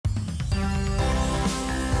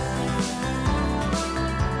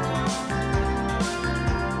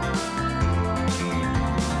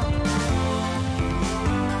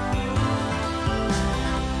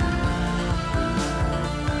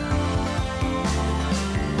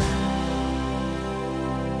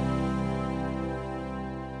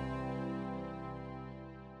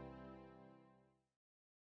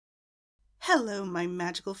Hello, my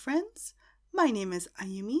magical friends. My name is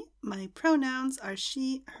Ayumi. My pronouns are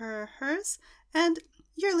she, her, hers, and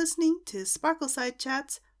you're listening to Sparkleside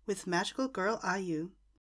Chats with Magical Girl Ayu.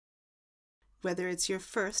 Whether it's your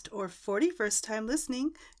first or 41st time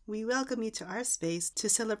listening, we welcome you to our space to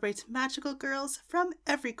celebrate magical girls from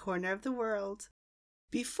every corner of the world.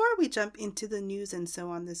 Before we jump into the news and so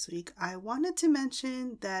on this week, I wanted to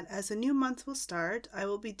mention that as a new month will start, I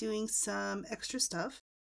will be doing some extra stuff.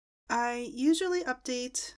 I usually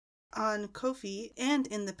update on Ko-fi and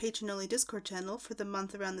in the patron-only Discord channel for the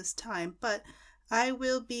month around this time, but I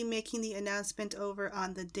will be making the announcement over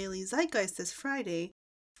on the Daily Zeitgeist this Friday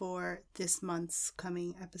for this month's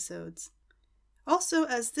coming episodes. Also,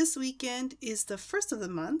 as this weekend is the first of the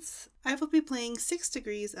month, I will be playing 6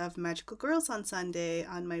 Degrees of Magical Girls on Sunday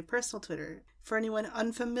on my personal Twitter. For anyone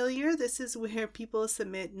unfamiliar, this is where people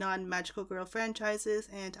submit non-Magical Girl franchises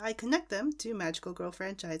and I connect them to Magical Girl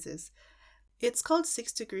franchises. It's called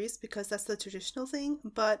 6 Degrees because that's the traditional thing,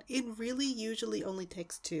 but it really usually only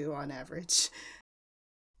takes 2 on average.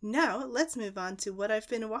 Now, let's move on to what I've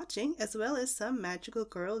been watching as well as some Magical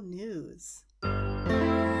Girl news.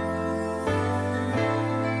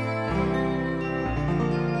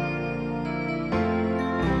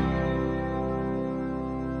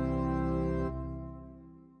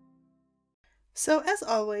 So as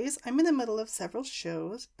always, I'm in the middle of several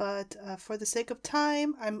shows, but for the sake of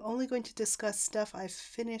time, I'm only going to discuss stuff I've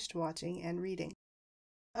finished watching and reading.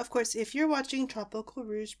 Of course, if you're watching Tropical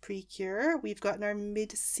Rouge Precure, we've gotten our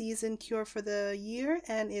mid-season cure for the year,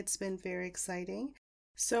 and it's been very exciting.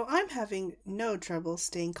 So I'm having no trouble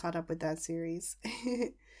staying caught up with that series.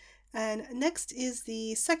 And next is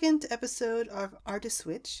the second episode of Artist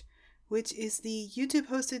Witch, which is the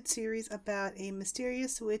YouTube-hosted series about a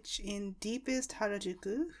mysterious witch in deepest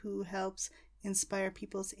Harajuku who helps inspire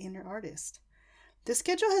people's inner artist. The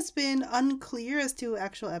schedule has been unclear as to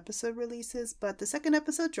actual episode releases, but the second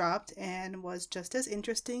episode dropped and was just as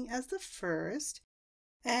interesting as the first.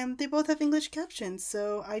 And they both have English captions,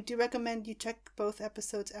 so I do recommend you check both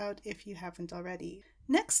episodes out if you haven't already.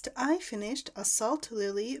 Next, I finished Assault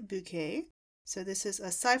Lily Bouquet. So this is a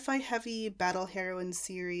sci-fi heavy battle heroine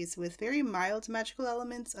series with very mild magical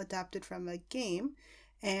elements adapted from a game,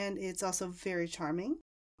 and it's also very charming.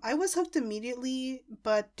 I was hooked immediately,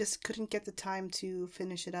 but just couldn't get the time to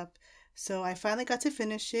finish it up. So I finally got to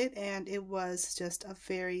finish it, and it was just a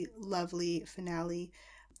very lovely finale.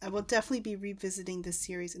 I will definitely be revisiting this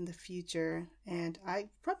series in the future, and I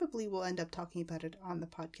probably will end up talking about it on the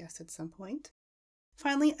podcast at some point.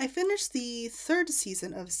 Finally, I finished the third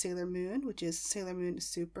season of Sailor Moon, which is Sailor Moon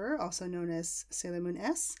Super, also known as Sailor Moon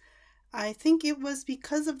S. I think it was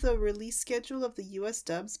because of the release schedule of the US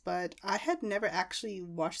dubs, but I had never actually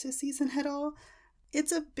watched this season at all.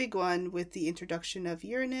 It's a big one with the introduction of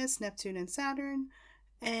Uranus, Neptune, and Saturn,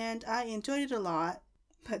 and I enjoyed it a lot,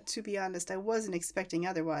 but to be honest, I wasn't expecting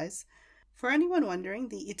otherwise. For anyone wondering,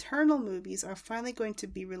 the Eternal movies are finally going to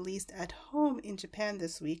be released at home in Japan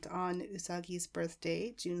this week on Usagi's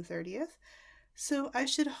birthday, June 30th, so I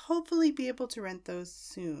should hopefully be able to rent those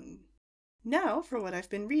soon. Now for what I've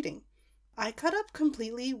been reading. I caught up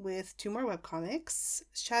completely with 2 more webcomics,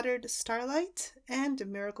 Shattered Starlight and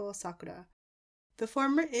Miracle Sakura. The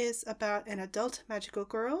former is about an adult magical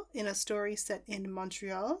girl in a story set in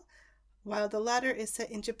Montreal, while the latter is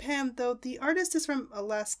set in Japan, though the artist is from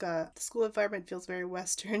Alaska. The school environment feels very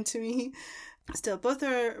Western to me. Still, both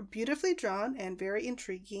are beautifully drawn and very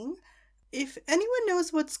intriguing. If anyone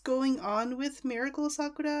knows what's going on with Miracle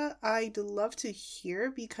Sakura, I'd love to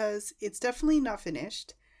hear because it's definitely not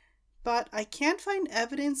finished. But I can't find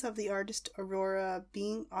evidence of the artist Aurora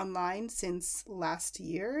being online since last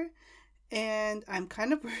year. And I'm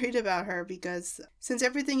kind of worried about her because since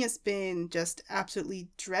everything has been just absolutely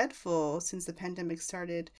dreadful since the pandemic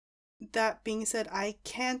started, that being said, I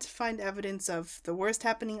can't find evidence of the worst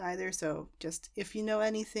happening either. So just if you know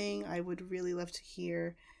anything, I would really love to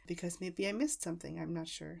hear because maybe I missed something. I'm not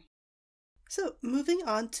sure. So moving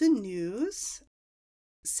on to news.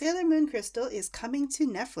 Sailor Moon Crystal is coming to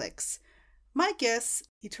Netflix. My guess,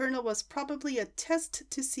 Eternal was probably a test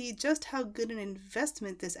to see just how good an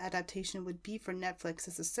investment this adaptation would be for Netflix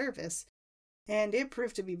as a service, and it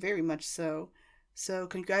proved to be very much so. So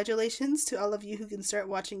congratulations to all of you who can start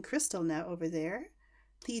watching Crystal now over there.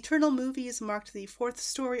 The Eternal movies marked the 4th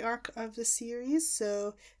story arc of the series,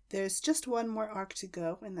 so there's just one more arc to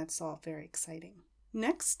go, and that's all very exciting.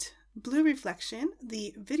 Next, Blue Reflection,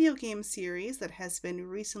 the video game series that has been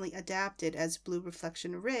recently adapted as Blue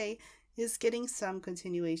Reflection Ray, is getting some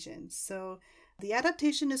continuation. So the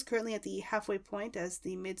adaptation is currently at the halfway point as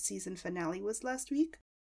the mid-season finale was last week.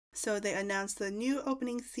 So they announced the new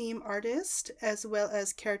opening theme artist as well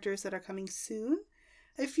as characters that are coming soon.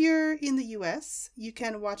 If you're in the US, you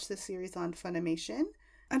can watch the series on Funimation.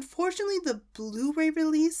 Unfortunately, the Blu ray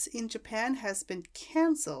release in Japan has been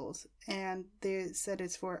cancelled, and they said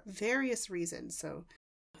it's for various reasons. So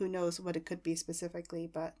who knows what it could be specifically,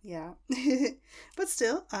 but yeah. But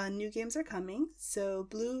still, new games are coming. So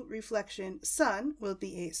Blue Reflection Sun will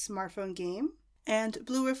be a smartphone game, and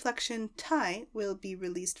Blue Reflection Tai will be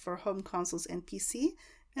released for home consoles and PC,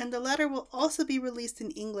 and the latter will also be released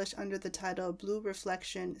in English under the title Blue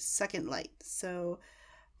Reflection Second Light. So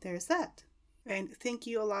there's that. And thank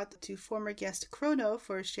you a lot to former guest Chrono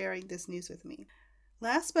for sharing this news with me.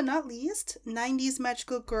 Last but not least, 90s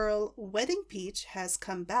magical girl Wedding Peach has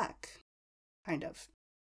come back. Kind of.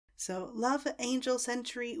 So, Love Angel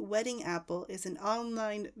Century Wedding Apple is an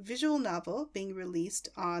online visual novel being released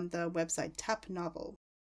on the website Tap Novel.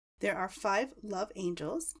 There are 5 love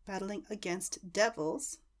angels battling against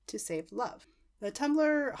devils to save love. The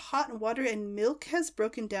Tumblr Hot Water and Milk has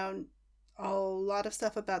broken down a lot of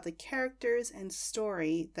stuff about the characters and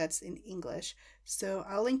story that's in English, so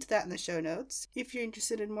I'll link to that in the show notes. If you're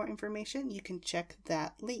interested in more information, you can check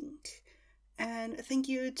that link. And thank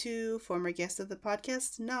you to former guest of the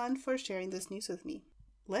podcast, Nan, for sharing this news with me.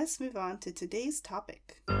 Let's move on to today's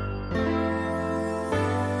topic.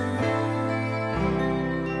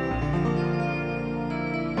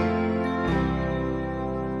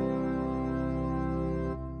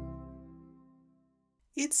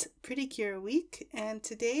 It's Pretty Cure Week, and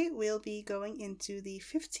today we'll be going into the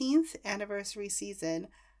 15th anniversary season,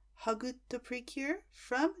 Hagut to Precure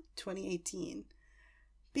from 2018.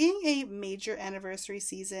 Being a major anniversary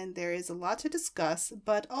season, there is a lot to discuss,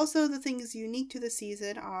 but also the things unique to the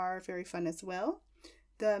season are very fun as well.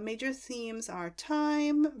 The major themes are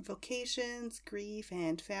time, vocations, grief,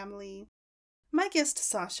 and family. My guest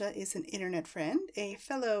Sasha is an internet friend, a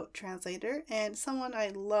fellow translator, and someone I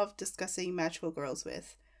love discussing magical girls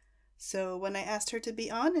with. So when I asked her to be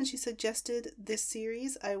on and she suggested this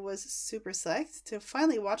series, I was super psyched to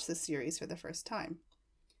finally watch this series for the first time.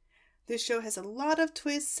 This show has a lot of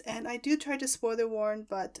twists, and I do try to spoiler warn,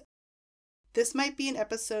 but this might be an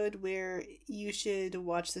episode where you should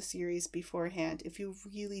watch the series beforehand if you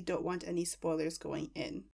really don't want any spoilers going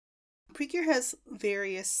in. Precure has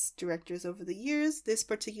various directors over the years. This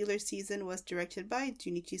particular season was directed by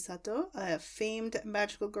Junichi Sato, a famed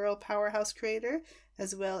magical girl powerhouse creator,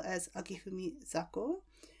 as well as Akifumi Zako.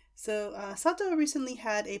 So Sato recently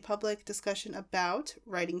had a public discussion about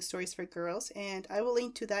writing stories for girls, and I will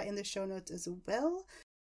link to that in the show notes as well.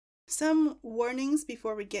 Some warnings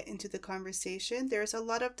before we get into the conversation. There's a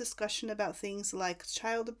lot of discussion about things like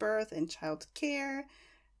childbirth and child care,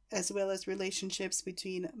 as well as relationships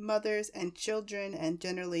between mothers and children, and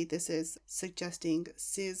generally this is suggesting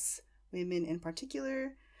cis women in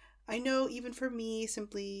particular. I know even for me,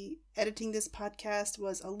 simply editing this podcast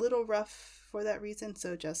was a little rough for that reason,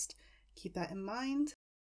 so just keep that in mind.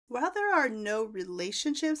 While there are no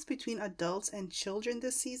relationships between adults and children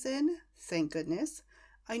this season, thank goodness,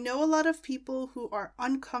 I know a lot of people who are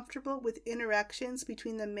uncomfortable with interactions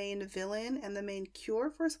between the main villain and the main cure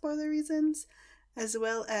for spoiler reasons, as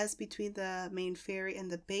well as between the main fairy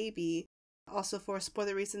and the baby, also for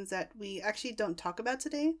spoiler reasons that we actually don't talk about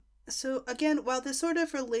today. So again, while this sort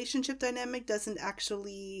of relationship dynamic doesn't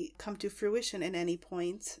actually come to fruition at any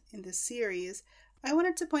point in this series, I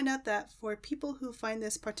wanted to point out that for people who find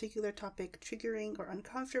this particular topic triggering or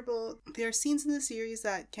uncomfortable, there are scenes in the series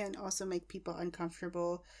that can also make people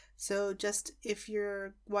uncomfortable. So just if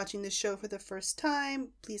you're watching the show for the first time,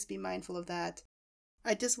 please be mindful of that.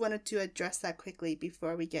 I just wanted to address that quickly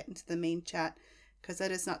before we get into the main chat, because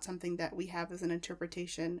that is not something that we have as an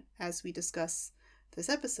interpretation as we discuss this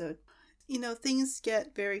episode. You know, things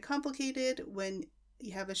get very complicated when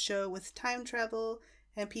you have a show with time travel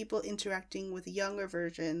and people interacting with younger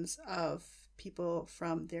versions of people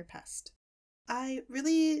from their past. I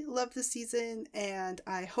really love this season, and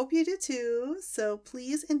I hope you do too, so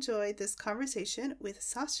please enjoy this conversation with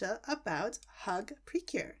Sasha about Hug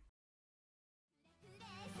Precure.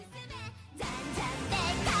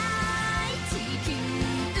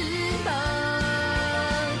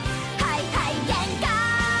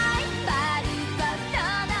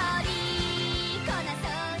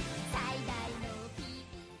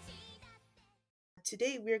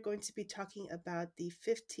 Today we're going to be talking about the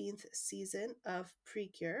 15th season of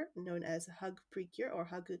Precure, known as Hug Precure or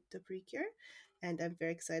Hagut to Precure, and I'm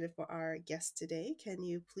very excited for our guest today. Can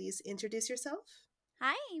you please introduce yourself?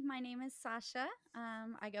 Hi, my name is Sasha.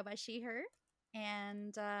 I go by she, her.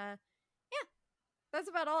 And yeah, that's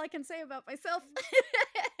about all I can say about myself.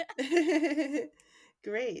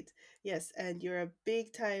 Great. Yes, and you're a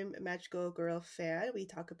big time Magical Girl fan. We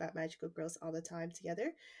talk about Magical Girls all the time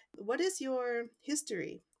together. What is your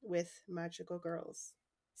history with Magical Girls?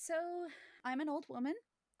 So I'm an old woman.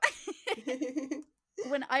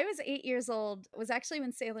 When I was 8 years old, was actually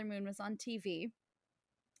when Sailor Moon was on TV.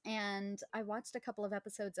 And I watched a couple of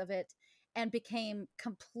episodes of it and became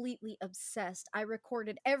completely obsessed. I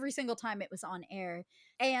recorded every single time it was on air.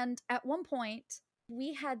 And at one point,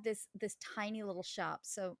 we had this tiny little shop.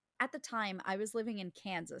 So at the time, I was living in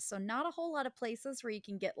Kansas, so not a whole lot of places where you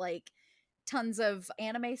can get like tons of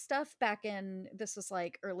anime stuff back in this was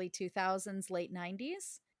like early 2000s, late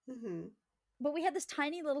 90s. Hmm. But we had this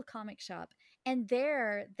tiny little comic shop, and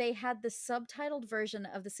there they had the subtitled version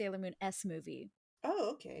of the Sailor Moon S movie.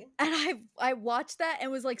 Oh, okay. And I watched that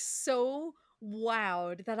and was like so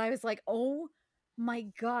wowed that I was like, "Oh my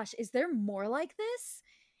gosh, is there more like this?"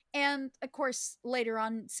 And of course, later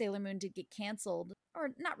on Sailor Moon did get canceled, or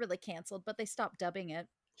not really canceled, but they stopped dubbing it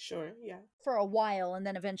Sure, yeah. for a while, and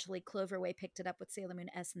then eventually Cloverway picked it up with Sailor Moon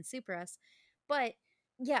S and Super S. But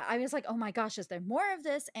yeah, I was like, "Oh my gosh, is there more of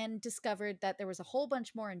this?" and discovered that there was a whole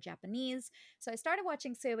bunch more in Japanese. So I started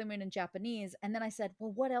watching Sailor Moon in Japanese, and then I said,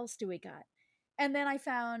 "Well, what else do we got?" And then I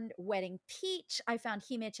found Wedding Peach, I found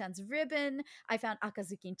Hime-chan's Ribbon, I found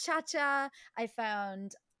Akazuki Cha-Cha, I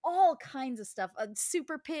found all kinds of stuff,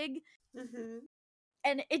 Super Pig, Hmm.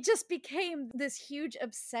 and it just became this huge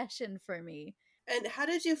obsession for me. And how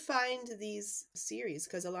did you find these series?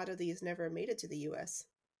 Because a lot of these never made it to the US.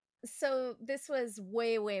 So this was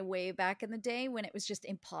way, way, way back in the day when it was just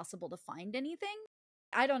impossible to find anything.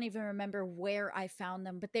 I don't even remember where I found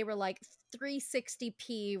them, but they were like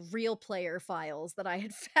 360p real player files that I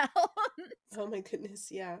had found. Oh my goodness,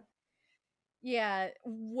 yeah. Yeah,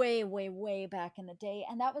 way, way, way back in the day.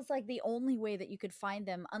 And that was like the only way that you could find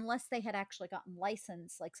them unless they had actually gotten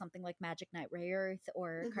licensed, like something like Magic Knight Ray Earth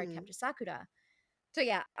or Hmm. Cardcaptor Sakura. So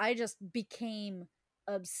yeah, I just became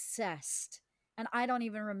obsessed. And I don't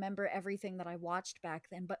even remember everything that I watched back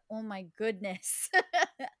then, but oh my goodness.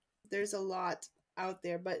 There's a lot out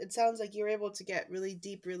there, but it sounds like you're able to get really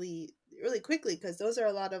deep really quickly because those are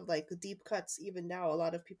a lot of like deep cuts even now. A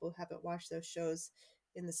lot of people haven't watched those shows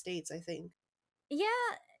in the States, I think. Yeah,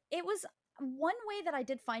 it was one way that I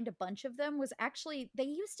did find a bunch of them was actually they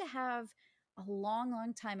used to have a long,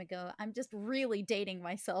 long time ago. I'm just really dating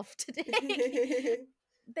myself today.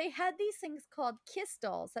 They had these things called kiss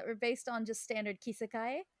dolls that were based on just standard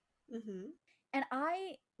kisekai. Hmm. And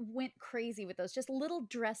I went crazy with those, just little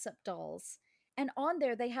dress up dolls. And on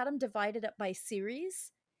there, they had them divided up by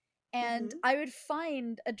series. And Hmm. I would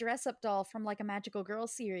find a dress up doll from like a Magical Girl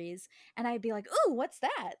series, and I'd be like, "Ooh, what's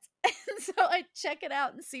that?" And so I'd check it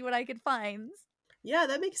out and see what I could find. Yeah,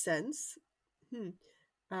 that makes sense. Hmm.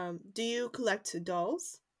 Do you collect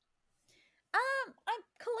dolls? I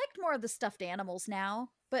collect more of the stuffed animals now,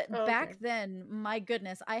 but Oh, back okay. then, my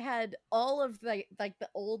goodness, I had all of the like the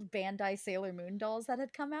old Bandai Sailor Moon dolls that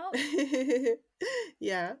had come out.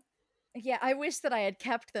 Yeah. Yeah, I wish that I had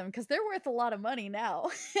kept them because they're worth a lot of money now.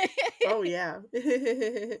 Oh, yeah.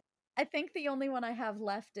 I think the only one I have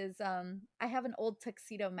left is I have an old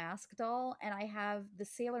tuxedo mask doll and I have the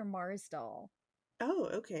Sailor Mars doll. Oh,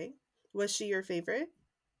 okay. Was she your favorite?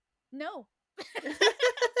 No.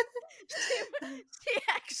 she she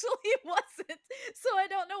actually wasn't. So I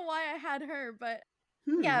don't know why I had her, but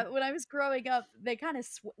Hmm. yeah, when I was growing up, they kind of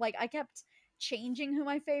like I kept changing who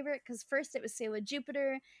my favorite cuz first it was Sailor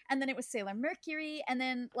Jupiter and then it was Sailor Mercury and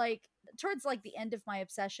then like towards like the end of my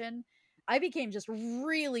obsession, I became just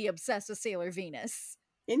really obsessed with Sailor Venus.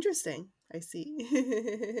 Interesting. I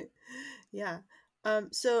see. Yeah.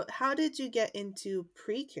 So how did you get into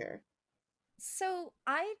Precure? So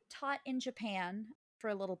I taught in Japan for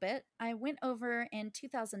a little bit. I went over in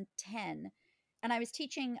 2010 and I was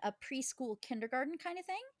teaching a preschool kindergarten kind of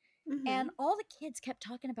thing. And Mm-hmm. all the kids kept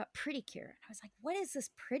talking about Pretty Cure. And I was like, what is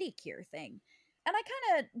this Pretty Cure thing? And I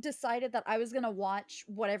kind of decided that I was going to watch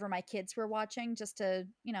whatever my kids were watching just to,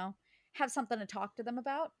 have something to talk to them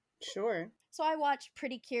about. Sure. So I watched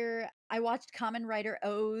Pretty Cure. I watched Kamen Rider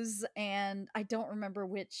O's, and I don't remember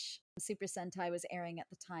which Super Sentai was airing at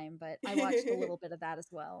the time, but I watched a little bit of that as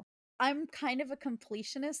well. I'm kind of a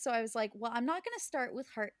completionist, so I was like, well, I'm not going to start with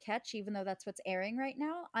Heart Catch, even though that's what's airing right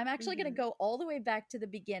now. I'm actually going to Mm-hmm. go all the way back to the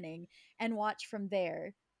beginning and watch from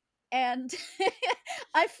there. And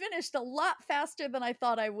I finished a lot faster than I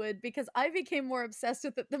thought I would because I became more obsessed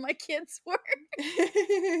with it than my kids were.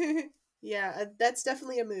 Yeah, that's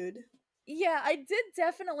definitely a mood. Yeah, I did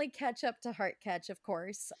definitely catch up to Heart Catch, of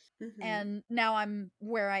course. Mm-hmm. And now I'm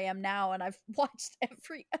where I am now, and I've watched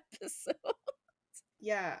every episode.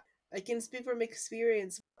 Yeah. I can speak from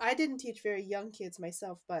experience. I didn't teach very young kids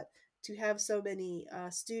myself, but to have so many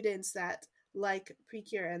students that like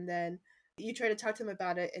Precure, and then you try to talk to them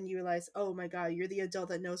about it and you realize, oh my god, you're the adult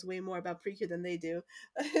that knows way more about Precure than they do.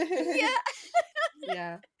 Yeah.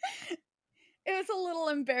 Yeah. It was a little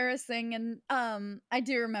embarrassing, and I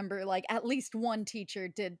do remember like at least one teacher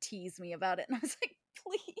did tease me about it, and I was like,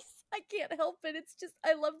 please, I can't help it. It's just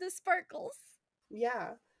I love the sparkles.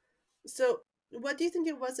 Yeah. So, what do you think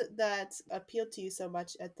it was that appealed to you so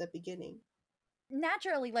much at the beginning?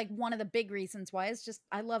 Naturally, like one of the big reasons why is just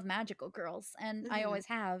I love magical girls, and I Hmm. always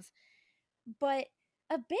have. But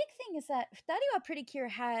a big thing is that Dario Pretty Cure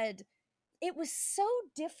had it was so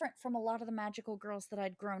different from a lot of the magical girls that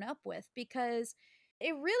I'd grown up with, because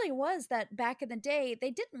it really was that back in the day they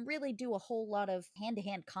didn't really do a whole lot of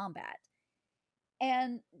hand-to-hand combat.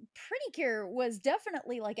 And Pretty Cure was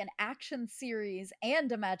definitely like an action series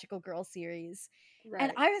and a magical girl series. And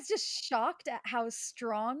Right. I was just shocked at how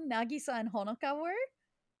strong Nagisa and Honoka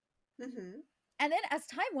were. Hmm. And then as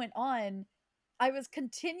time went on, I was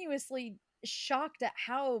continuously shocked at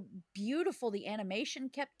how beautiful the animation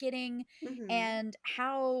kept getting Hmm. and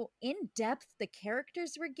how in depth the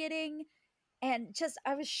characters were getting. And just,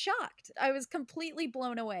 I was shocked. I was completely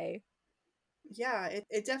blown away. Yeah,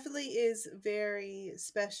 it definitely is very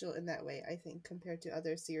special in that way, I think, compared to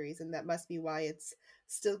other series, and that must be why it's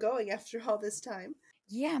still going after all this time.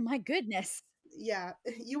 Yeah, my goodness. Yeah,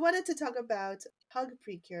 you wanted to talk about Hug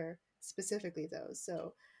Precure specifically, though.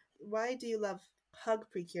 So, why do you love Hug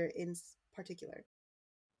Precure in particular?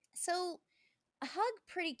 So, Hug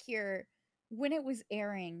Pretty Cure, when it was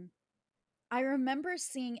airing, I remember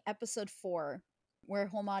seeing episode 4 where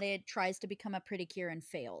Homare tries to become a Pretty Cure and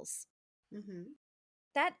fails. Hmm.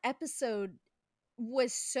 That episode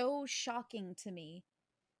was so shocking to me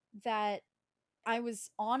that I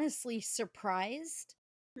was honestly surprised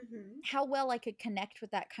Hmm. how well I could connect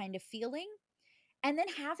with that kind of feeling. And then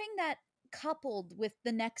having that coupled with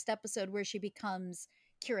the next episode where she becomes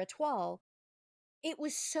Kira Twal, it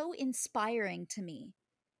was so inspiring to me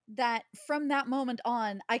that from that moment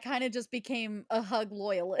on, I kind of just became a Hug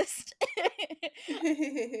loyalist.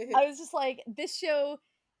 I was just like, this show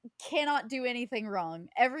cannot do anything wrong.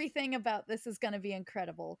 Everything about this is going to be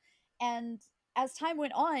incredible. And as time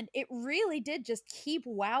went on, it really did just keep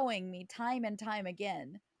wowing me time and time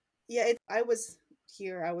again. Yeah, I was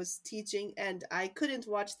here, I was teaching, and I couldn't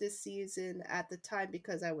watch this season at the time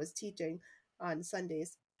because I was teaching on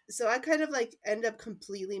Sundays. So I kind of like end up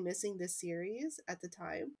completely missing this series at the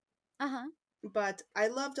time. Uh huh. But I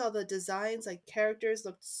loved all the designs, like characters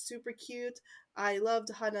looked super cute. I loved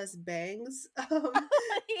Hana's bangs.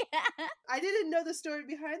 Yeah. I didn't know the story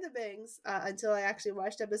behind the bangs until I actually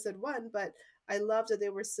watched episode 1, but I loved that they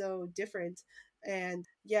were so different. And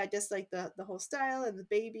yeah, just like the whole style and the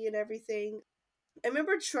baby and everything. I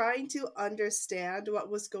remember trying to understand what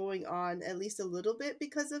was going on at least a little bit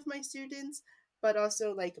because of my students, but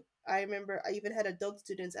also like I remember I even had adult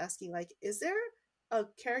students asking like, "Is there a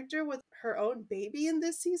character with her own baby in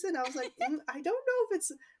this season?" I was like, "I don't know if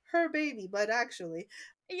it's her baby, but actually."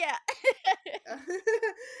 Yeah.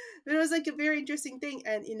 But it was like a very interesting thing,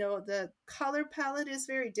 and the color palette is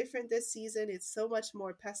very different this season. It's so much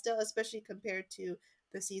more pastel, especially compared to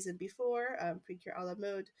the season before, Precure a la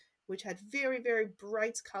Mode, which had very very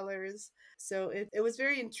bright colors. So it was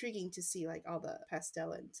very intriguing to see like all the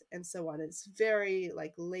pastel and so on. It's very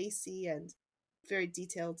like lacy and very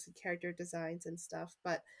detailed character designs and stuff.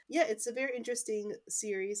 But yeah, it's a very interesting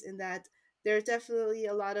series in that there's definitely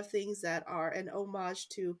a lot of things that are an homage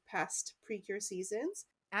to past Precure seasons.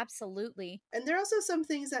 Absolutely. And there are also some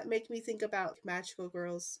things that make me think about magical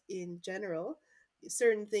girls in general.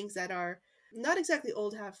 Certain things that are not exactly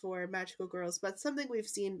old hat for magical girls, but something we've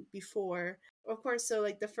seen before. Of course, so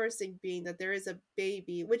like the first thing being that there is a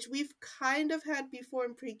baby, which we've kind of had before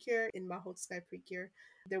in Precure, in Mahou Sky Precure.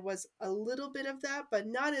 There was a little bit of that, but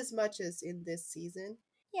not as much as in this season.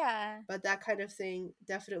 Yeah. But that kind of thing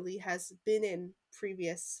definitely has been in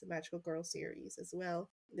previous magical girl series as well.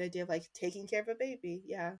 The idea of like taking care of a baby,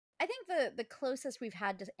 yeah. I think the closest we've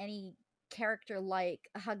had to any character like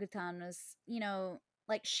Hagutan was,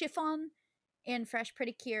 like Chiffon in Fresh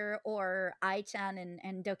Pretty Cure or Ai-chan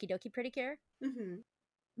and Doki Doki Pretty Cure. Hmm.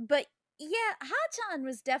 But yeah, Ha-chan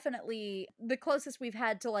was definitely the closest we've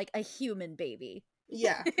had to like a human baby.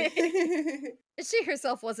 Yeah. She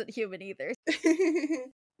herself wasn't human either.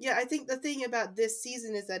 Yeah, I think the thing about this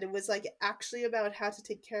season is that it was like actually about how to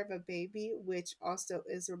take care of a baby, which also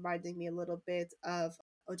is reminding me a little bit of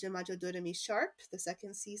Ojamajo Doremi Sharp, the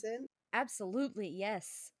second season, Absolutely,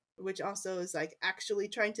 yes. which also is like actually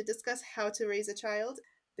trying to discuss how to raise a child.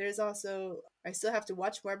 There's also, I still have to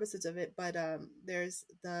watch more episodes of it, but there's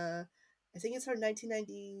the, I think it's from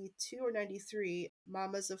 1992 or 93,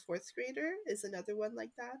 Mama's a Fourth Grader is another one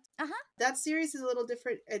like that. Uh-huh. That series is a little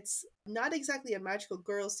different. It's not exactly a magical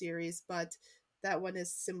girl series, but that one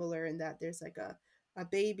is similar in that there's like a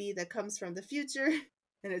baby that comes from the future,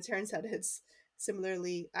 and it turns out it's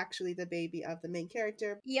similarly actually the baby of the main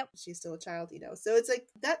character. Yep. She's still a child, you know. So it's like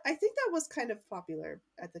that. I think that was kind of popular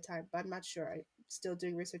at the time, but I'm not sure. I'm still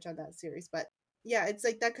doing research on that series. But yeah, it's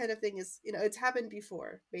like that kind of thing is, you know, it's happened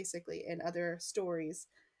before, basically, in other stories.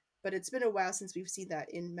 But it's been a while since we've seen that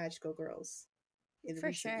in Magical Girls in For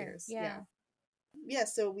recent sure. years. Yeah. Yeah. Yeah,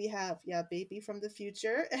 so we have, yeah, baby from the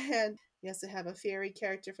future, and we also have a fairy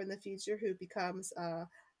character from the future who becomes a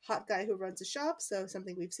hot guy who runs a shop, so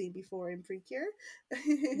something we've seen before in Precure.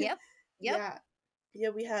 Yep. Yep. Yeah. Yeah,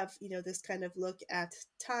 we have, you know, this kind of look at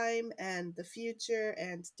time and the future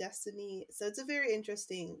and destiny. So it's a very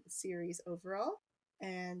interesting series overall.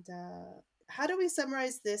 And how do we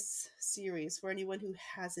summarize this series for anyone who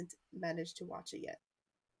hasn't managed to watch it yet?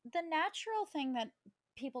 The natural thing that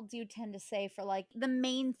people do tend to say for like the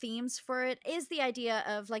main themes for it is the idea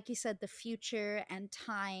of, like you said, the future and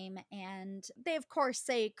time, and they of course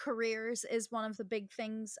say careers is one of the big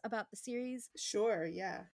things about the series. Sure,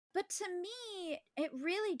 yeah. But to me, it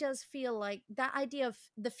really does feel like that idea of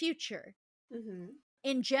the future Mm-hmm.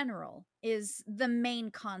 in general is the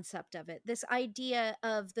main concept of it. This idea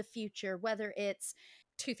of the future, whether it's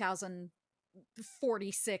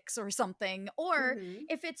 2046 or something, or Mm-hmm.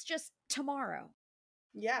 if it's just tomorrow,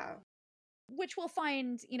 Yeah. which we'll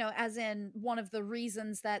find, as in one of the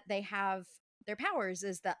reasons that they have their powers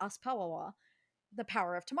is the Aspawawa, the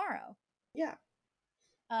power of tomorrow. Yeah.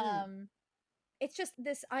 Mm. Um, it's just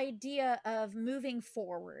this idea of moving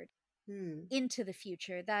forward Mm. into the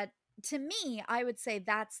future that, to me, I would say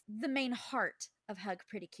that's the main heart of Hug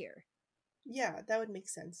Pretty Cure. Yeah, that would make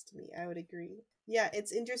sense to me. I would agree. Yeah,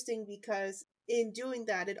 it's interesting because in doing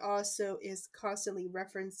that, it also is constantly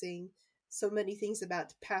referencing so many things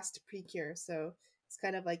about past Precure. So it's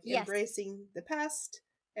kind of like Yes, embracing the past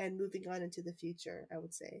and moving on into the future, I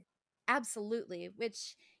would say. absolutely.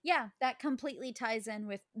 Which, yeah, that completely ties in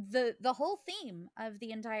with the whole theme of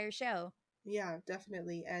the entire show. Yeah,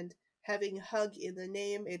 definitely. And having hug in the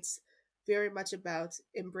name, it's very much about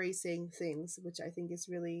embracing things, which I think is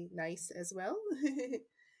really nice as well. Yeah.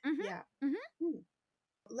 Mm-hmm. Mm-hmm. Hmm.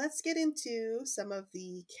 Let's get into some of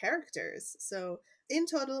the characters. So, in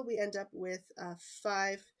total, we end up with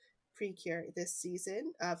five Precure this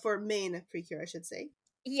season, for main Precure, I should say.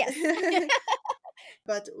 Yes.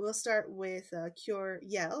 But we'll start with Cure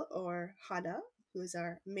Yell, or Hana, who is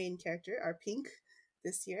our main character, our pink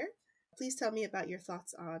this year. Please tell me about your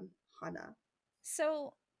thoughts on Hana.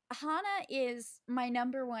 So Hana is my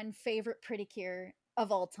number one favorite Pretty Cure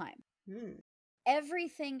of all time. Hmm.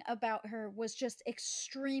 Everything about her was just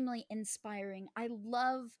extremely inspiring. I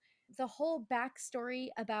love the whole backstory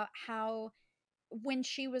about how when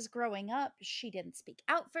she was growing up, she didn't speak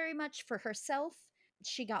out very much for herself.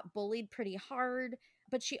 She got bullied pretty hard,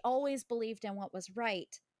 but she always believed in what was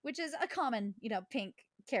right, which is a common, pink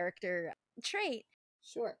character trait.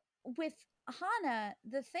 Sure. With Hana,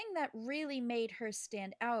 the thing that really made her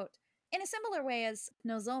stand out in a similar way as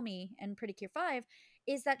Nozomi and Pretty Cure 5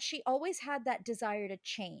 is that she always had that desire to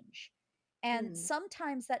change. And Hmm.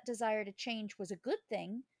 sometimes that desire to change was a good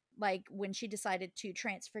thing, like when she decided to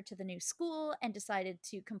transfer to the new school and decided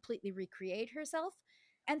to completely recreate herself.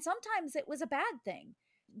 And sometimes it was a bad thing,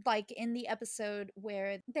 like in the episode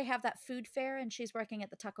where they have that food fair and she's working at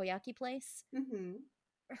the takoyaki place. Mm-hmm.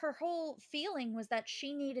 Her whole feeling was that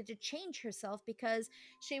she needed to change herself because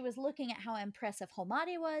she was looking at how impressive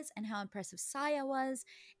Homari was and how impressive Saya was.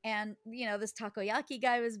 And, this takoyaki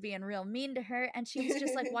guy was being real mean to her. And she was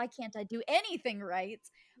just like, why can't I do anything right?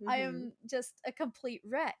 I Mm-hmm. am just a complete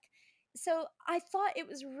wreck. So I thought it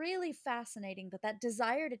was really fascinating that that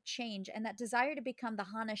desire to change and that desire to become the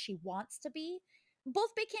Hana she wants to be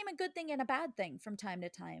both became a good thing and a bad thing from time to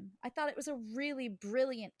time. I thought it was a really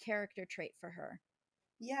brilliant character trait for her.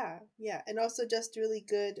 Yeah, yeah. And also just really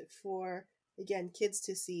good for, again, kids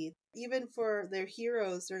to see. Even for their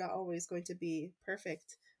heroes, they're not always going to be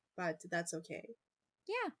perfect, but that's okay.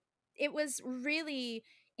 Yeah, it was really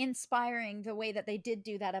inspiring the way that they did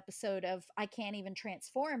do that episode of I can't even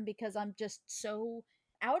transform because I'm just so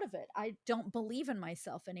out of it. I don't believe in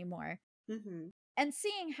myself anymore. Mm-hmm. And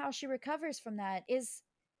seeing how she recovers from that is,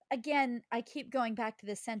 again, I keep going back to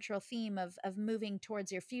this central theme of moving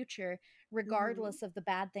towards your future Mm-hmm. regardless of the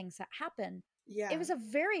bad things that happen. It Yeah. was a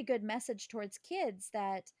very good message towards kids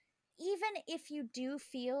that even if you do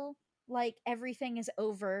feel like everything is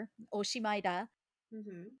over, oshimaida,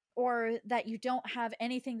 Mm-hmm. or that you don't have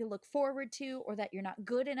anything to look forward to, or that you're not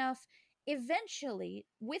good enough, eventually,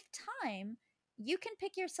 with time, you can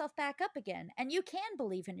pick yourself back up again and you can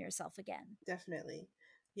believe in yourself again. Definitely.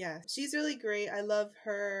 Yeah, she's really great. I love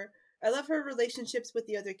her. I love her relationships with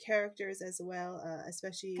the other characters as well,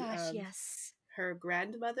 especially Gosh, yes. her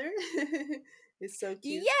grandmother is so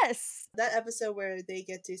cute. Yes. That episode where they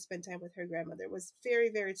get to spend time with her grandmother was very,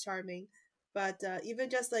 very charming. But even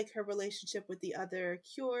just like her relationship with the other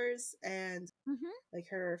cures and Mhm. like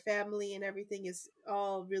her family and everything is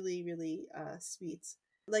all really, really sweet.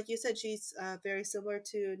 Like you said, she's very similar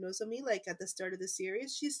to Nozomi. Like at the start of the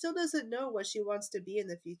series, she still doesn't know what she wants to be in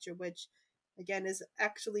the future, which again is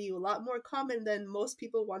actually a lot more common than most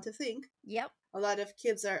people want to think. Yep. A lot of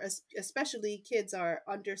kids are, especially kids, are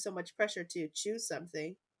under so much pressure to choose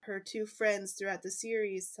something. Her two friends throughout the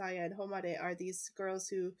series, Saya and Homare, are these girls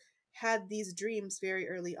who had these dreams very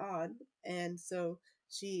early on, and so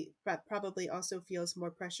she probably also feels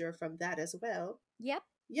more pressure from that as well. Yep.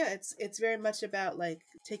 Yeah, it's very much about like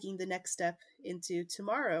taking the next step into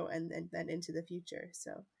tomorrow and then into the future.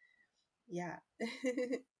 So yeah.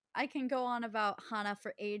 I can go on about Hana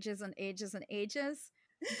for ages and ages and ages.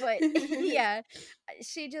 But yeah,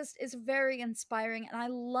 she just is very inspiring. And I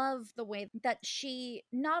love the way that she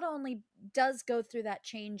not only does go through that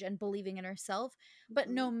change and believing in herself, but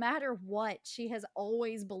Mhm. no matter what, she has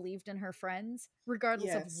always believed in her friends,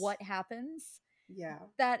 regardless of Yes. what happens. Yeah.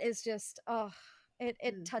 That is just, oh, it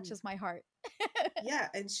Hmm. touches my heart. Yeah,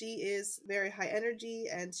 and she is very high energy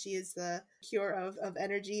and she is the cure of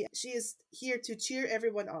energy. She is here to cheer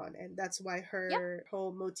everyone on, and that's why Yep. her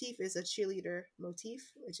whole motif is a cheerleader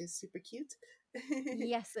motif, which is super cute.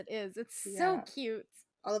 Yes, it is. It's so Yeah, cute.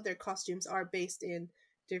 all of their costumes are based in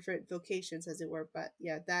different vocations, as it were, but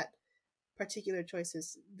yeah, that particular choice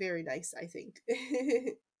is very nice, I think.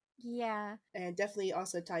 Yeah, And definitely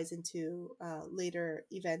also ties into later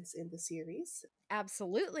events in the series.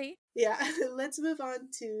 absolutely. Yeah, let's move on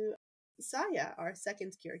to Saya, our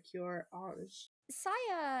second cure, Ange.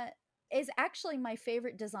 Saya is actually my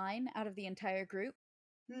favorite design out of the entire group,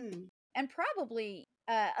 Hmm. and probably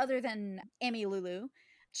other than Amy Lulu,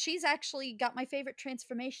 she's actually got my favorite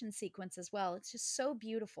transformation sequence as well. It's just so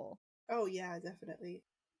beautiful. Oh yeah, definitely.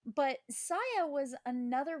 But Saya was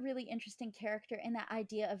another really interesting character in that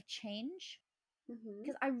idea of change, Mm-hmm.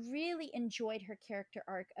 because I really enjoyed her character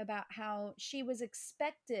arc about how she was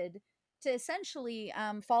expected to essentially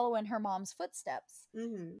follow in her mom's footsteps.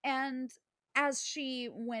 Mm-hmm. And as she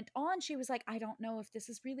went on, she was like, I don't know if this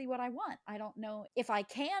is really what I want. I don't know if I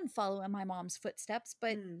can follow in my mom's footsteps.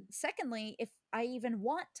 But Mm. secondly, if I even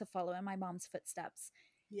want to follow in my mom's footsteps.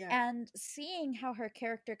 Yeah. And seeing how her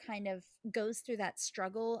character kind of goes through that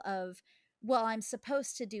struggle of, well, I'm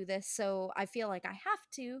supposed to do this, so I feel like I have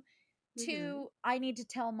Mm-hmm. to I need to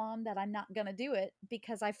tell mom that I'm not going to do it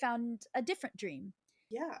because I found a different dream.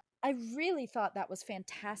 Yeah. I really thought that was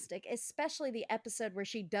fantastic, especially the episode where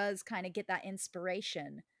she does kind of get that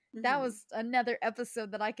inspiration. That was another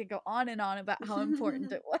episode that I could go on and on about how important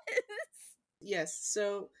Mm-hmm. it was. Yes.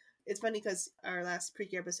 So it's funny because our last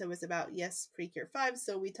Precure episode was about Yes Precure 5.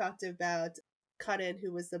 So we talked about Karen,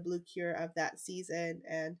 who was the blue cure of that season,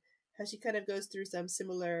 and how she kind of goes through some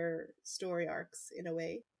similar story arcs in a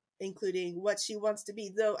way, including what she wants to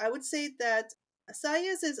be. Though I would say that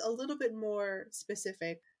Saya's is a little bit more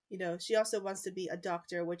specific. You know, she also wants to be a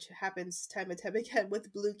doctor, which happens time and time again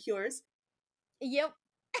with blue cures. Yep.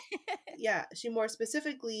 Yeah, she more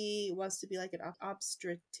specifically wants to be like an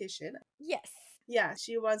obstetrician. Yes. Yeah,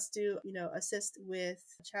 she wants to, assist with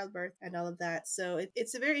childbirth and all of that. So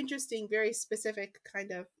it's a very interesting, very specific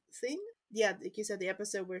kind of thing. Yeah, like you said, the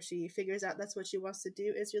episode where she figures out that's what she wants to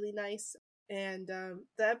do is really nice. And the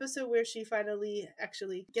episode where she finally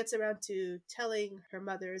actually gets around to telling her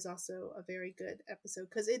mother is also a very good episode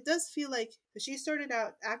because it does feel like she started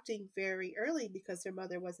out acting very early because her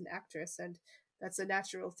mother was an actress, and that's a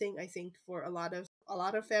natural thing I think for a lot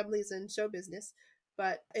of families in show business.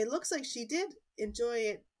 But it looks like she did enjoy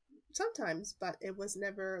it sometimes, but it was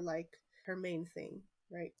never like her main thing,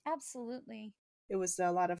 right? Absolutely. It was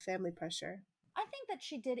a lot of family pressure. I think that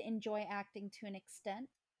she did enjoy acting to an extent,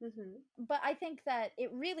 Hmm. but I think that it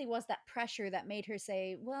really was that pressure that made her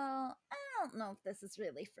say, well, I don't know if this is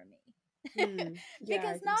really for me. Yeah, Because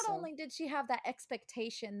I think not so. only did she have that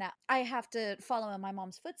expectation that I have to follow in my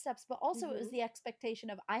mom's footsteps, but also it was Hmm. the expectation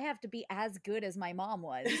of I have to be as good as my mom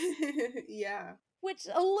was, Yeah. which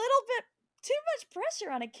a little bit too much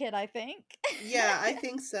pressure on a kid, I think. Yeah, I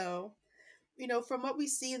think so. From what we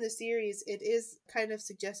see in the series, it is kind of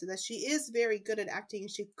suggested that she is very good at acting.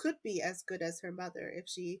 She could be as good as her mother if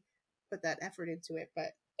she put that effort into it.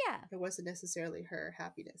 But Yeah. It wasn't necessarily her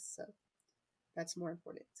happiness, so that's more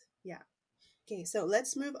important. Yeah. Okay, so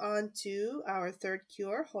let's move on to our third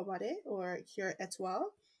cure, Homare, or Cure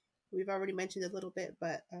Etoile. We've already mentioned a little bit,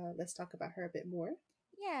 but let's talk about her a bit more.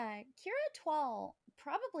 Yeah, Kira Twal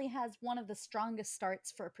probably has one of the strongest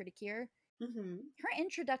starts for a Pretty Cure. Mm-hmm. Her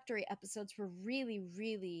introductory episodes were really,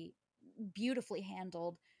 really beautifully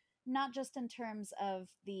handled, not just in terms of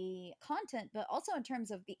the content, but also in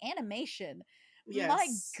terms of the animation. My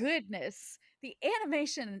Yes. goodness, the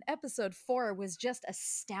animation in episode 4 was just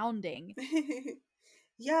astounding.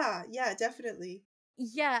 Yeah, yeah, definitely.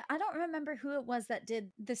 Yeah, I don't remember who it was that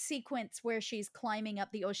did the sequence where she's climbing up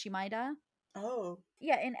the Oshimaida. Oh.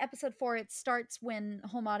 Yeah, in episode 4, it starts when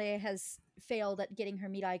Homare has failed at getting her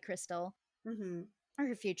Mirai crystal, Mm-hmm. or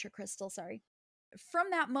her future crystal, sorry. From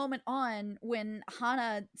that moment on, when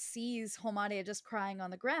Hana sees Homare just crying on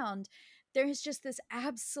the ground, there is just this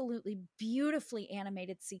absolutely beautifully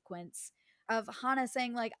animated sequence of Hana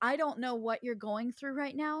saying, like, I don't know what you're going through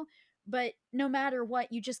right now, but no matter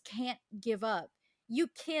what, you just can't give up. You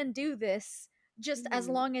can do this just as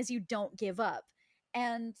Mm-hmm. long as you don't give up.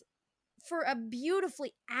 And for a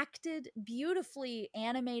beautifully acted, beautifully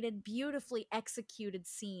animated, beautifully executed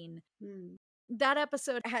scene, Mm. that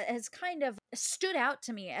episode has kind of stood out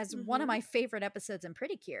to me as one of Mm-hmm. my favorite episodes in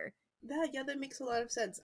Pretty Cure. That makes a lot of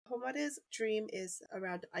sense. Homare's dream is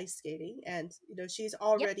around ice skating, and she's Yep.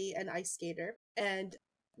 already an ice skater, and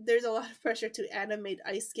there's a lot of pressure to animate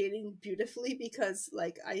ice skating beautifully because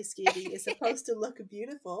like ice skating is supposed to look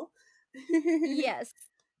beautiful. Yes.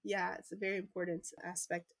 Yeah, it's a very important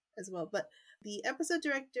aspect as well. But the episode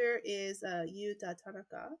director is Yuta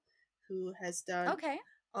Tanaka, who has done Okay.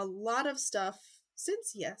 a lot of stuff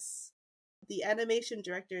since Yes. The animation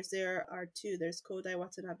directors, there are two. There's Kodai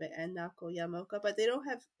Watanabe and Nako Yamaoka, but they don't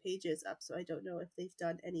have pages up, so I don't know if they've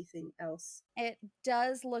done anything else. It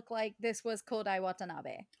does look like this was Kodai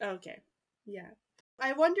Watanabe. Okay. Yeah.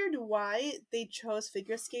 I wondered why they chose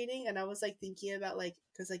figure skating, and I was like thinking about like,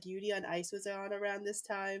 because like Yuri on Ice was on around this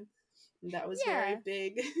time, and that was very Yeah.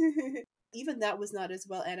 big. Even that was not as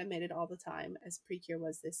well animated all the time as Precure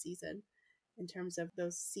was this season in terms of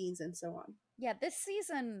those scenes and so on. Yeah, this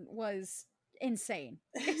season was insane.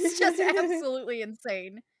 It's just absolutely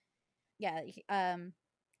insane. Yeah,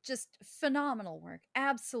 just phenomenal work.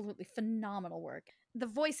 Absolutely phenomenal work. The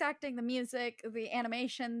voice acting, the music, the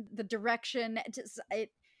animation, the direction,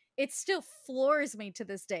 it still floors me to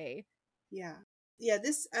this day. Yeah. Yeah,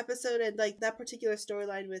 this episode and like that particular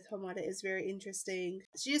storyline with Homada is very interesting.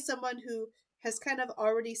 She is someone who has kind of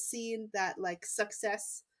already seen that like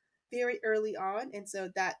success very early on, and so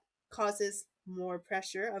that causes more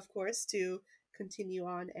pressure, of course, to continue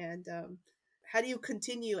on. And how do you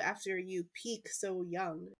continue after you peak so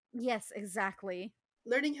young? Yes, exactly.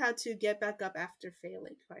 Learning how to get back up after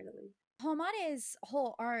failing, finally. Homade's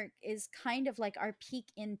whole arc is kind of like our peek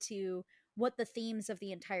into what the themes of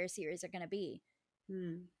the entire series are going to be.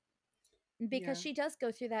 Hmm. Because Yeah. she does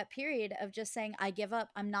go through that period of just saying, I give up,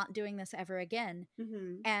 I'm not doing this ever again.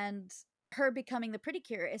 Mm-hmm. And her becoming the Pretty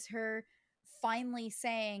Cure is her finally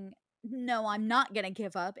saying, no, I'm not going to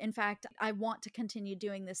give up. In fact, I want to continue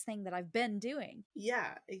doing this thing that I've been doing.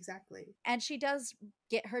 Yeah, exactly. And she does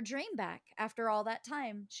get her dream back after all that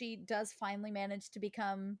time. She does finally manage to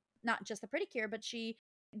become not just the Pretty Cure, but she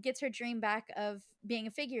gets her dream back of being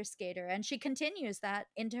a figure skater. And she continues that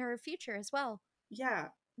into her future as well. Yeah.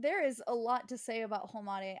 There is a lot to say about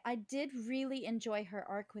Homare. I did really enjoy her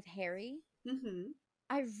arc with Harry. Mm-hmm.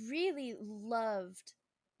 I really loved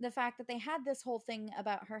the fact that they had this whole thing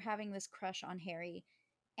about her having this crush on Harry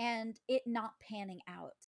and it not panning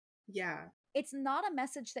out. Yeah. It's not a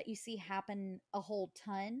message that you see happen a whole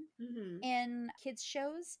ton Mm-hmm. in kids'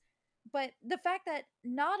 shows, but the fact that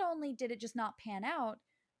not only did it just not pan out,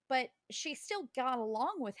 but she still got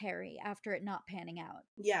along with Harry after it not panning out.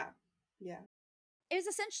 Yeah. Yeah. It was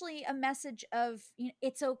essentially a message of,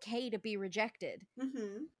 it's okay to be rejected.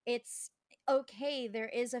 Mm-hmm. It's okay, there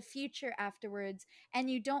is a future afterwards, and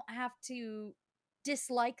you don't have to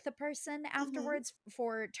dislike the person Mm-hmm. afterwards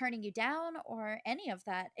for turning you down or any of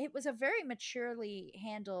that. It was a very maturely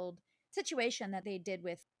handled situation that they did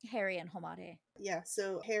with Harry and Homare. Yeah,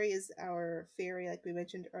 so Harry is our fairy, like we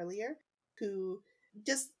mentioned earlier, who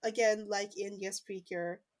just again, like in Yes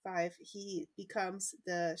Precure 5, he becomes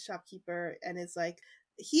the shopkeeper and is like,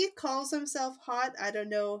 he calls himself hot. I don't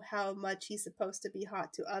know how much he's supposed to be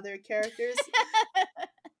hot to other characters.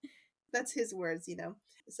 That's his words.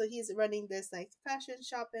 So he's running this like fashion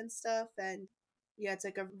shop and stuff, and yeah, it's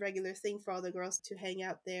like a regular thing for all the girls to hang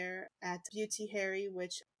out there at Beauty Harry,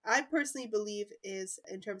 which I personally believe is,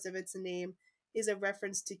 in terms of its name, is a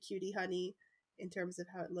reference to Cutie Honey in terms of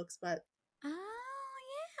how it looks, but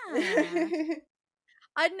Oh, yeah.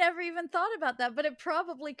 I'd never even thought about that, but it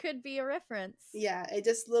probably could be a reference. yeah, it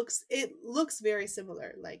looks very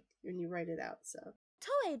similar, like when you write it out. So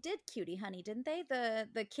Toei did Cutie Honey, didn't they?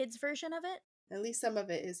 The kids version of it? at least some of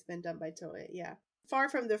it has been done by Toei. Yeah, far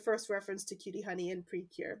from the first reference to Cutie Honey and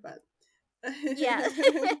Precure, but Yeah.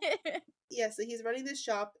 yeah. So he's running this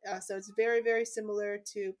shop. So it's very very similar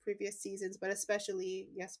to previous seasons, but especially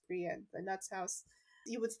Yespri and the Nuts House.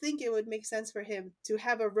 You would think it would make sense for him to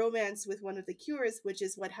have a romance with one of the cures, which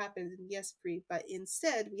is what happened in Yespri, but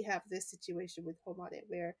instead we have this situation with Homare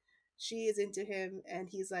where she is into him and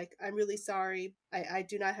he's like, I'm really sorry, I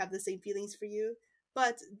do not have the same feelings for you.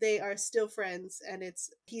 But they are still friends and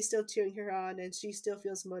he's still cheering her on and she still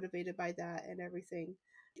feels motivated by that and everything.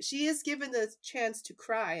 She is given the chance to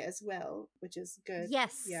cry as well, which is good.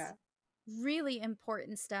 Yes. Yeah. Really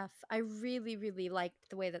important stuff. I really, really liked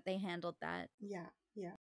the way that they handled that. Yeah.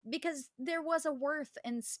 Yeah. Because there was a worth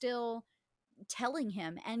in still telling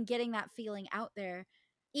him and getting that feeling out there,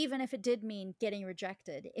 even if it did mean getting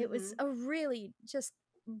rejected. It was a really just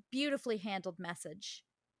beautifully handled message.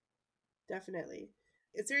 Definitely.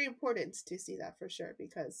 It's very important to see that for sure,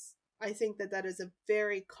 because I think that that is a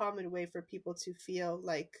very common way for people to feel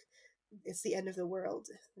like it's the end of the world.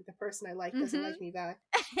 The person I like doesn't like me back.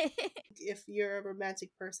 If you're a romantic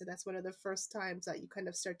person, that's one of the first times that you kind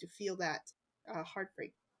of start to feel that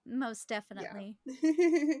heartbreak. Most definitely.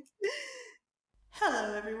 Yeah.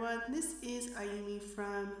 Hello, everyone. This is Ayumi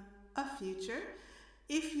from A Future.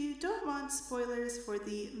 If you don't want spoilers for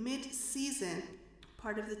the mid-season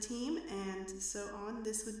part of the team and so on,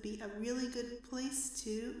 this would be a really good place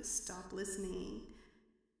to stop listening.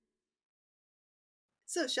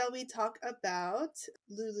 So, shall we talk about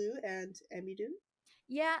Lulu and Emidu?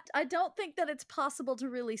 Yeah, I don't think that it's possible to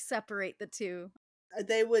really separate the two.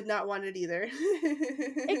 They would not want it either.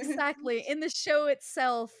 Exactly. In the show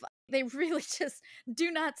itself, they really just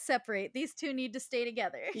do not separate. These two need to stay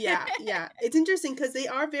together. Yeah. It's interesting because they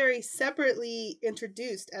are very separately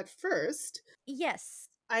introduced at first. Yes.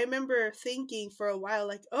 I remember thinking for a while,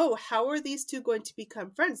 like, oh, how are these two going to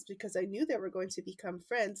become friends? Because I knew they were going to become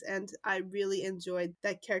friends, and I really enjoyed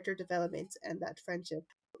that character development and that friendship.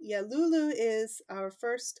 Yeah, Lulu is our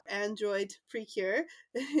first android Precure.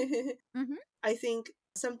 I think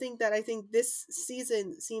something that I think this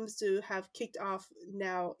season seems to have kicked off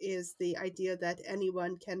now is the idea that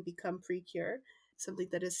anyone can become Precure, something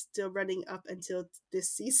that is still running up until this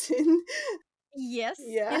season. Yes,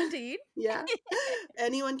 Yeah. indeed. Yeah.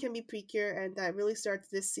 Anyone can be Precure, and that really starts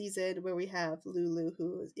this season where we have Lulu,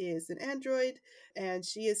 who is an android, and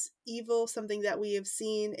she is evil, something that we have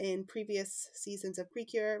seen in previous seasons of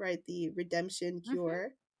Precure, right? The redemption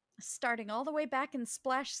cure. Starting all the way back in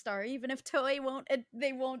Splash Star, even if Toei won't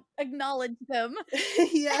acknowledge them.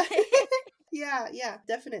 Yeah. Yeah,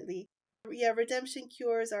 definitely. Yeah, redemption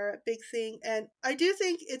cures are a big thing, and I do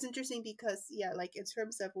think it's interesting because yeah, like in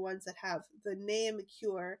terms of ones that have the name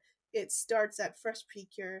cure, it starts at fresh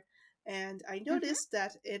Precure. And I noticed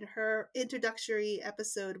that in her introductory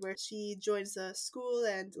episode where she joins a school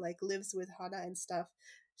and like lives with Hana and stuff,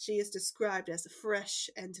 she is described as fresh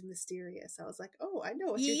and mysterious. I was like, oh, I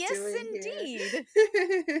know what you're doing indeed.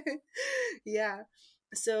 here. Yeah.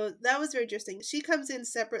 So that was very interesting. She comes in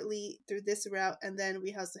separately through this route, and then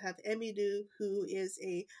we also have Emidu, who is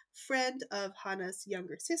a friend of Hana's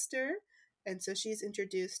younger sister, and so she's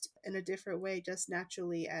introduced in a different way, just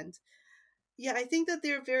naturally. And yeah, I think that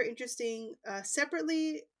they're very interesting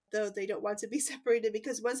separately, though they don't want to be separated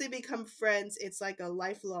because once they become friends, it's like a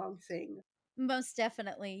lifelong thing. Most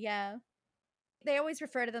definitely, yeah. They always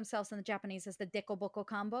refer to themselves in the Japanese as the Dekoboko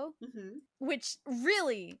combo, which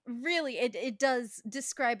really, really, it does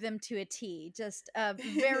describe them to a T. Just a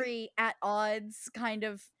very at odds kind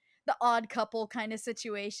of, the odd couple kind of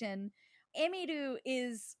situation. Emiru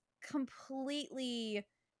is completely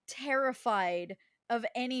terrified of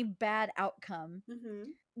any bad outcome,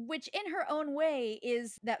 which in her own way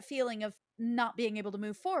is that feeling of not being able to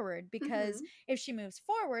move forward, because if she moves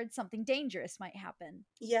forward, something dangerous might happen.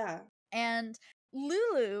 Yeah. And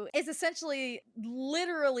Lulu is essentially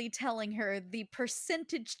literally telling her the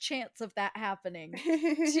percentage chance of that happening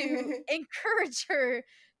to encourage her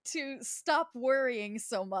to stop worrying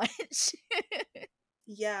so much.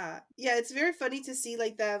 Yeah, it's very funny to see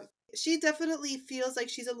like that. She definitely feels like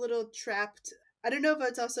she's a little trapped. I don't know if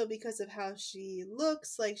it's also because of how she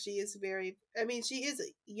looks. Like she is very, I mean, she is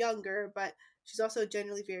younger, but she's also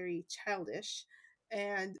generally very childish.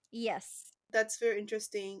 And yes. That's very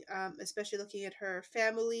interesting, especially looking at her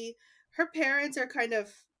family. Her parents are kind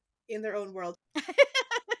of in their own world.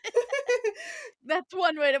 That's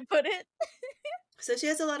one way to put it. So she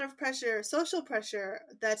has a lot of pressure, social pressure,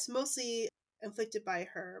 that's mostly inflicted by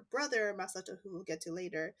her brother, Masato, who we'll get to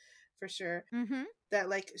later for sure. Mm-hmm. That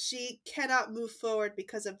like she cannot move forward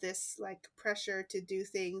because of this like pressure to do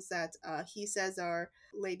things that he says are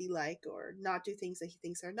ladylike or not do things that he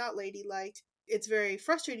thinks are not ladylike. It's very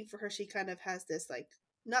frustrating for her. She kind of has this like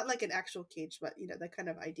not like an actual cage, but you know, that kind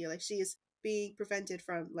of idea. Like she is being prevented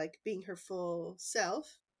from like being her full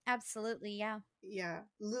self. Absolutely, yeah. Yeah,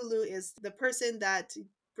 Lulu is the person that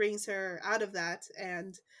brings her out of that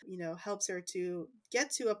and, you know, helps her to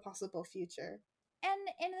get to a possible future. And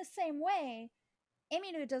in the same way,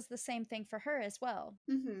 Emiru does the same thing for her as well.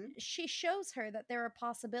 Mm-hmm. She shows her that there are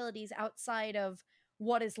possibilities outside of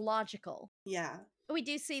what is logical. Yeah. We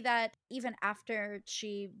do see that even after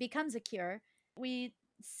she becomes a cure, we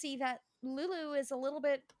see that Lulu is a little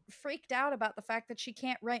bit freaked out about the fact that she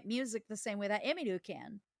can't write music the same way that Emiru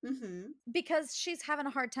can, Mm-hmm. because she's having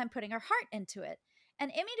a hard time putting her heart into it.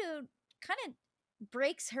 And Emiru kind of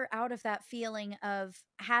breaks her out of that feeling of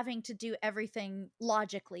having to do everything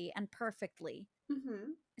logically and perfectly.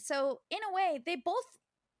 Mm-hmm. So, in a way, they both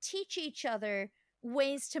teach each other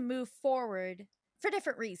ways to move forward for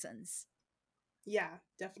different reasons. Yeah,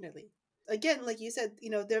 definitely. Again, like you said, you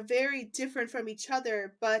know, they're very different from each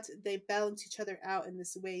other, but they balance each other out in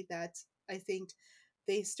this way that I think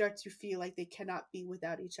they start to feel like they cannot be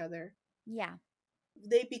without each other. Yeah.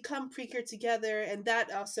 They become Precure together, and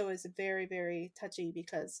that also is very, very touching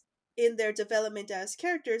because in their development as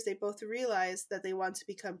characters, they both realize that they want to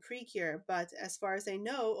become Precure, but as far as I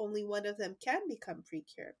know, only one of them can become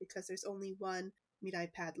Precure because there's only one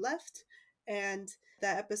Mirai Pad left. And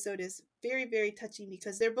that episode is very, very touching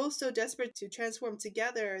because they're both so desperate to transform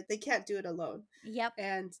together, they can't do it alone. Yep.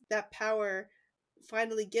 And that power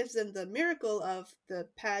finally gives them the miracle of the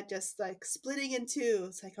pad just like splitting in two.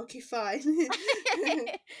 It's like, okay, fine.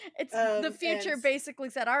 It's the future And basically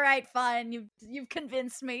said, "All right, fine. You've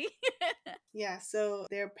convinced me." yeah, so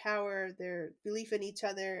their power, their belief in each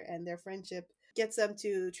other, and their friendship gets them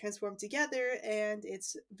to transform together, and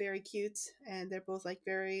it's very cute. And they're both like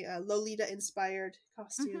very Lolita inspired Mhm.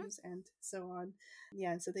 costumes and so on.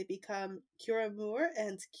 Yeah, and so they become Cure Amour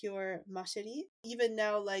and Cure Macheri. Even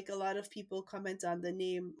now, like a lot of people comment on the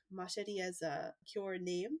name Macheri as a Cure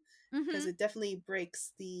name because Mhm. it definitely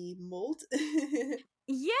breaks the mold.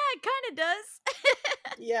 Yeah, it kind of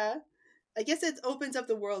does. Yeah, I guess it opens up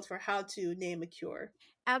the world for how to name a cure.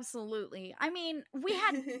 Absolutely. I mean, we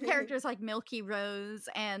had characters like Milky Rose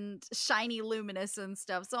and Shiny Luminous and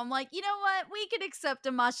stuff. So I'm like, you know what? We could accept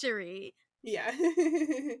a Mashiri. Yeah.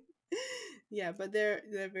 Yeah, but they're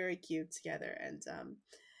very cute together, and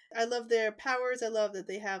I love their powers. I love that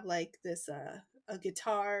they have like this a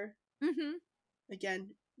guitar. Mhm.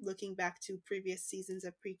 Again, looking back to previous seasons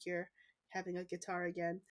of Precure, having a guitar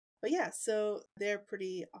again. But yeah, so they're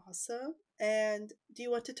pretty awesome. And do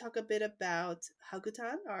you want to talk a bit about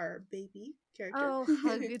Hagutan, our baby character? Oh,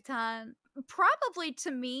 Hagutan. Probably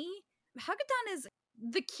to me, Hagutan is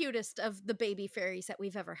the cutest of the baby fairies that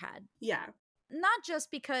we've ever had. Yeah. Not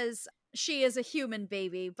just because she is a human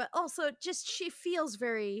baby, but also just she feels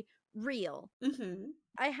very real. Mm-hmm.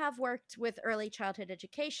 I have worked with early childhood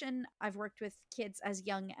education. I've worked with kids as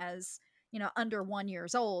young as, under 1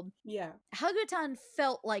 years old. Yeah. Hagutan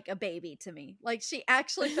felt like a baby to me. Like she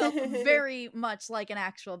actually felt very much like an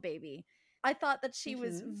actual baby. I thought that she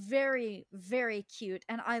was Mm-hmm. very, very cute,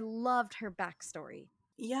 and I loved her backstory.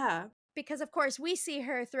 Yeah. Because, of course, we see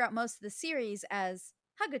her throughout most of the series as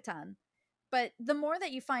Hagutan. But the more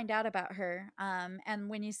that you find out about her, and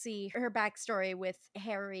when you see her backstory with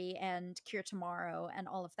Harry and Cure Tomorrow and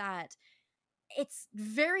all of that, it's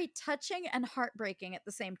very touching and heartbreaking at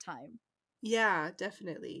the same time. Yeah,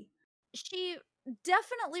 definitely. She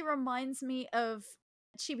definitely reminds me of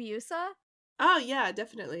Chibiusa, Oh yeah,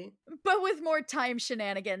 definitely. but with more time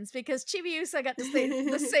shenanigans because Chibiusa got to stay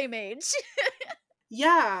the same age.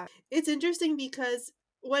 Yeah, it's interesting because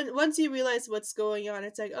once you realize what's going on,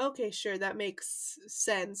 it's like, okay, sure, that makes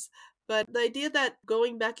sense. But the idea that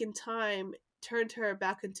going back in time turned her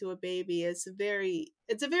back into a baby is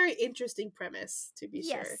it's a very interesting premise, to be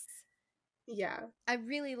sure. Yes. Yeah. I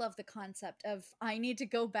really love the concept of I need to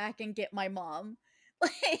go back and get my mom.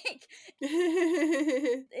 Like,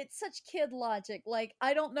 it's such kid logic. Like,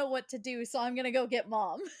 I don't know what to do, so I'm gonna go get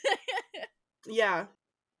mom. Yeah,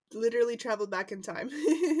 literally traveled back in time.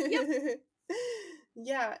 Yep.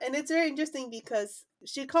 Yeah, and it's very interesting because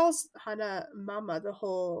she calls Hana Mama the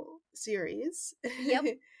whole series. Yep.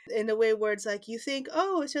 In a way where it's like you think,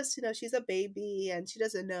 oh, it's just, she's a baby and she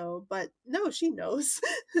doesn't know, but no, she knows.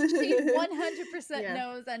 She 100% Yeah.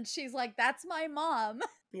 knows, and she's like, "That's my mom."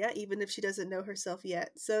 Yeah, even if she doesn't know herself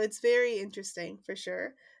yet. So it's very interesting for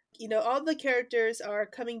sure. All the characters are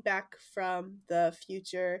coming back from the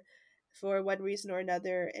future for one reason or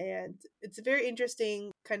another. And it's a very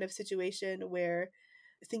interesting kind of situation where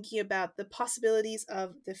thinking about the possibilities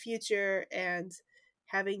of the future and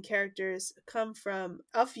having characters come from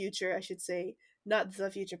a future, I should say, not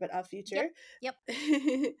the future, but a Yep. future, Yep.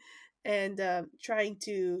 and trying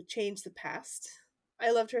to change the past.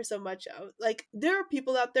 I loved her so much. Like, there are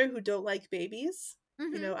people out there who don't like babies.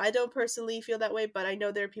 Mhm. I don't personally feel that way, but I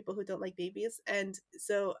know there are people who don't like babies. And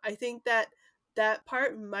so I think that that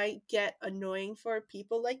part might get annoying for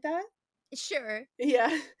people like that. Sure.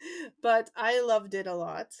 Yeah, but I loved it a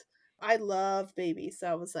lot. I love babies, so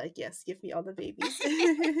I was like, yes, give me all the babies.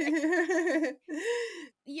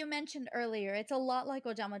 You mentioned earlier, it's a lot like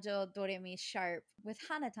Ojamajo Doremi Sharp with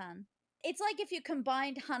Hanatan. It's like if you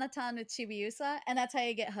combined Hanatan with Chibiusa, and that's how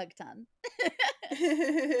you get Hugtan.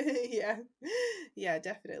 Yeah. Yeah,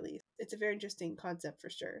 definitely. It's a very interesting concept for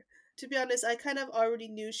sure. To be honest, I kind of already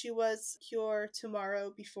knew she was Cure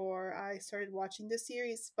tomorrow before I started watching the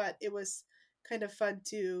series, but it was kind of fun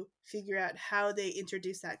to figure out how they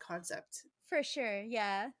introduced that concept. For sure,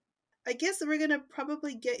 yeah. I guess we're gonna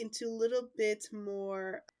probably get into a little bit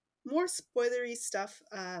more spoilery stuff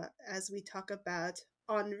as we talk about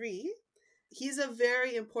Henri. He's a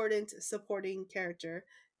very important supporting character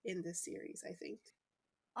in this series, I think.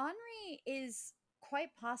 Henri is quite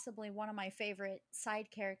possibly one of my favorite side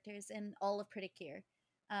characters in all of Pretty Cure.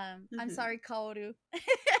 I'm Hmm. sorry, Kaoru.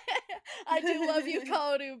 I do love you,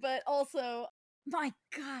 Kaoru, but also, my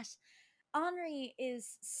gosh, Henri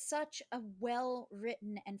is such a well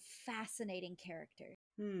written and fascinating character.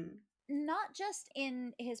 Hmm. Not just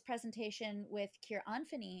in his presentation with Cure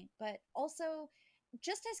Anfini, but also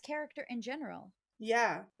just his character in general.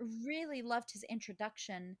 Yeah. Really loved his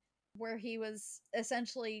introduction, where he was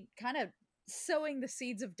essentially kind of sowing the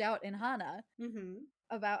seeds of doubt in Hana Hmm.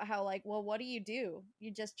 about how, like, well, what do?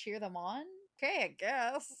 You just cheer them on? Okay, I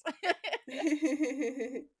guess.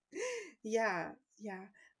 Yeah, yeah.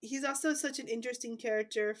 He's also such an interesting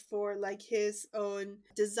character for like his own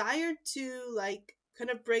desire to like kind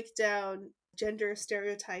of break down gender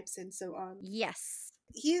stereotypes and so on. Yes.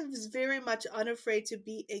 He is very much unafraid to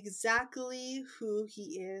be exactly who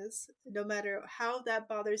he is, no matter how that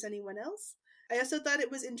bothers anyone else. I also thought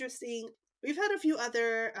it was interesting. We've had a few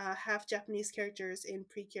other half Japanese characters in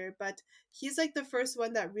Precure, but he's like the first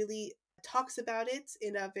one that really talks about it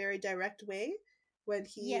in a very direct way when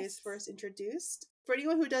he is Yes. first introduced. For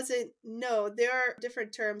anyone who doesn't know, there are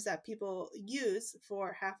different terms that people use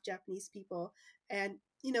for half Japanese people. And,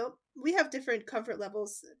 we have different comfort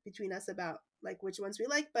levels between us about like which ones we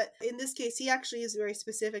like. But in this case, he actually is very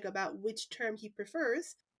specific about which term he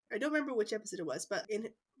prefers. I don't remember which episode it was, but in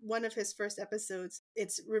one of his first episodes,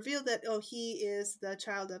 it's revealed that, oh, he is the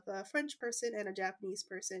child of a French person and a Japanese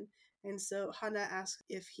person. And so Hana asks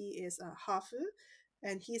if he is a hafu,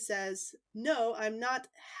 and he says, no, I'm not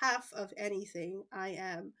half of anything. I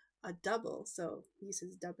am a double. So he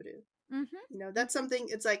uses daburu. Mm-hmm. That's something,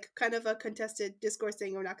 it's like kind of a contested discourse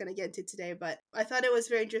thing we're not going to get into today, but I thought it was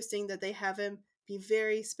very interesting that they have him be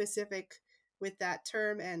very specific with that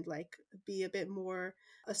term and like be a bit more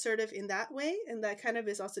assertive in that way. And that kind of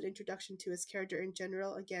is also an introduction to his character in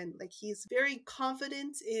general. Again, like he's very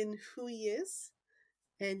confident in who he is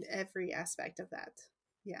and every aspect of that.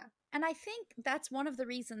 Yeah. And I think that's one of the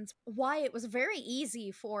reasons why it was very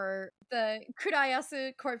easy for the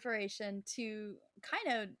Kurayasu Corporation to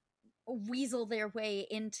kind of weasel their way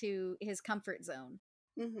into his comfort zone.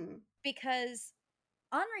 Mm-hmm. Because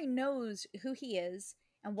Henri knows who he is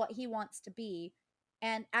and what he wants to be.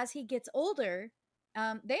 And as he gets older,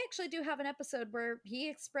 they actually do have an episode where he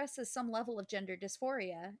expresses some level of gender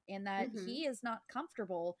dysphoria in that Mm-hmm. he is not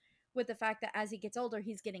comfortable with the fact that as he gets older,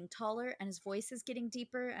 he's getting taller and his voice is getting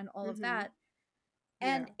deeper and all of Mm-hmm. that.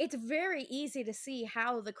 Yeah. And it's very easy to see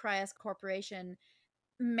how the Cryas Corporation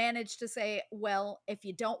managed to say, well, if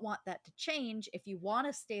you don't want that to change, if you want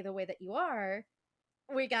to stay the way that you are,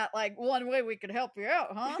 we got like one way we could help you out,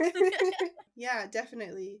 huh? Yeah,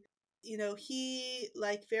 definitely. He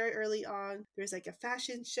like very early on, there's like a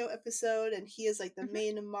fashion show episode, and he is like the Mhm.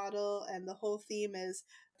 main model, and the whole theme is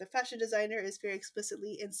the fashion designer is very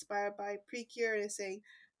explicitly inspired by Precure and is saying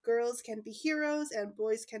girls can be heroes and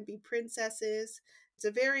boys can be princesses. It's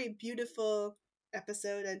a very beautiful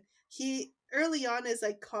episode, and he early on is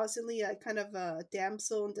like constantly a kind of a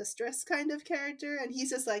damsel in distress kind of character, and he's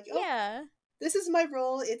just like, oh, Yeah. this is my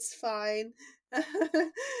role, it's fine.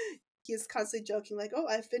 He's constantly joking like, oh,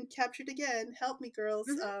 I've been captured again, help me, girls.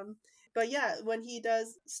 Mhm. But yeah, when he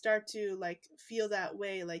does start to like feel that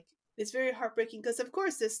way, like it's very heartbreaking because of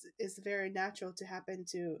course this is very natural to happen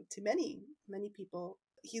to many people.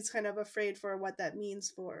 He's kind of afraid for what that means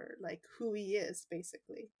for like who he is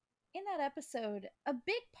basically. In that episode, a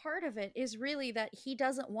big part of it is really that he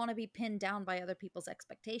doesn't want to be pinned down by other people's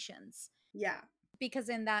expectations. Yeah. Because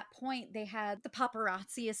in that point, they had the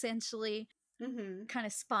paparazzi essentially Mm-hmm. kind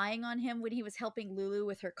of spying on him when he was helping Lulu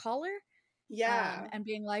with her collar. Yeah. And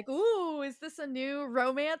being like, "Ooh, is this a new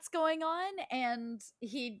romance going on?" And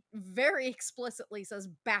he very explicitly says,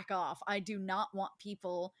 "Back off. I do not want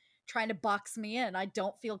people trying to box me in. I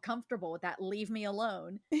don't feel comfortable with that. Leave me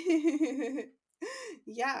alone."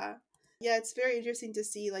 Yeah. Yeah, it's very interesting to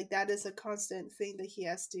see like that is a constant thing that he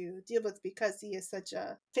has to deal with because he is such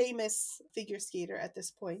a famous figure skater at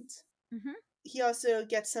this point. Hmm. He also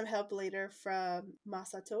gets some help later from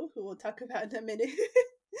Masato, who we'll talk about in a minute.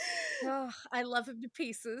 Oh, I love him to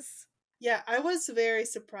pieces. Yeah, I was very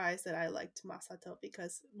surprised that I liked Masato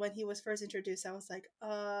because when he was first introduced, I was like,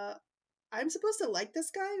 I'm supposed to like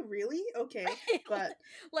this guy? Really? Okay. But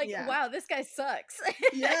Like, yeah. wow, this guy sucks.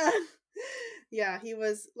 Yeah. Yeah, he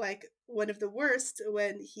was like one of the worst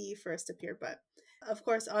when he first appeared, but of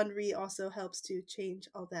course Henri also helps to change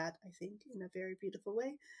all that, I think, in a very beautiful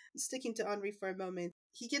way. Sticking to Henri for a moment,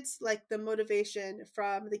 he gets like the motivation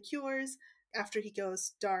from the cures after he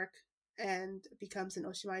goes dark and becomes an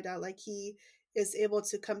Oshimaida. Like he is able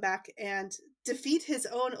to come back and defeat his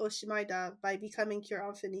own Oshimaida by becoming Cure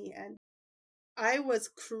Infini, and I was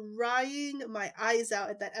crying my eyes out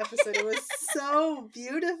at that episode. It was so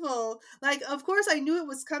beautiful. Like, of course, I knew it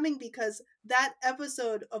was coming because that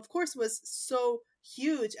episode, of course, was so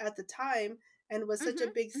huge at the time and was such a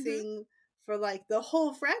Hmm. big Hmm. thing for like the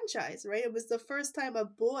whole franchise, right? It was the first time a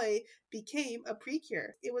boy became a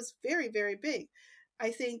precure. It was very, very big. I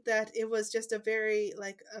think that it was just a very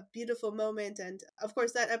like a beautiful moment, and of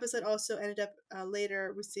course that episode also ended up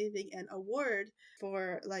later receiving an award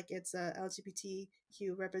for like its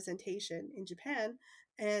LGBTQ representation in Japan.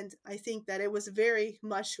 And I think that it was very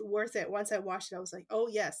much worth it. Once I watched it, I was like, oh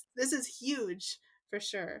yes, this is huge for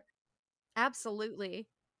sure. Absolutely.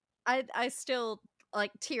 I still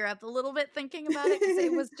like tear up a little bit thinking about it because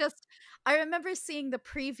it was just I remember seeing the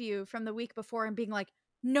preview from the week before and being like,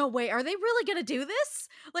 no way, are they really gonna do this?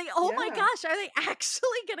 Like, oh my Yeah, gosh, are they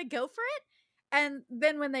actually gonna go for it? And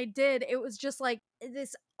then when they did, it was just like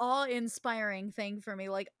this awe-inspiring thing for me.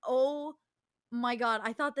 Like, oh my god,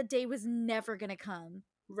 I thought the day was never gonna come.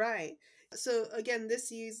 right. So again, this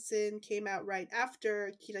season came out right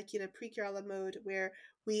after Kira Kira Precure a la Mode, where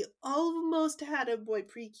we almost had a boy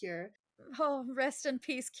Precure. Oh, rest in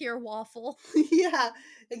peace, Cure Waffle. Yeah,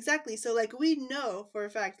 exactly. So like we know for a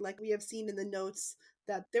fact, like we have seen in the notes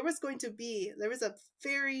that there was a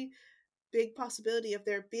very big possibility of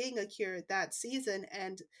there being a cure that season,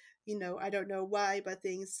 and I don't know why, but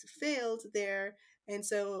things failed there. And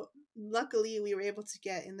so luckily we were able to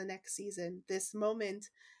get in the next season this moment.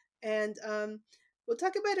 And we'll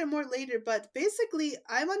talk about it more later, but basically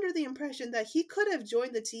I'm under the impression that he could have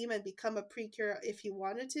joined the team and become a precure if he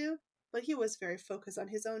wanted to, but he was very focused on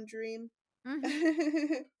his own dream. Hmm.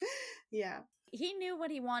 Yeah. He knew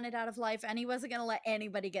what he wanted out of life and he wasn't going to let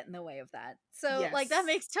anybody get in the way of that. So, like, that Yes.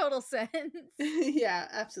 makes total sense. Yeah,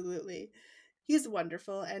 absolutely. He's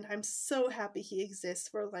wonderful, and I'm so happy he exists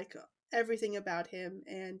for like everything about him.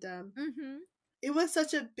 And Hmm. it was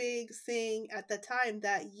such a big thing at the time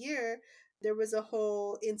that year. There was a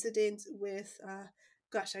whole incident with,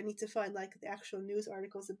 gosh, I need to find like the actual news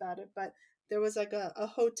articles about it, but there was like a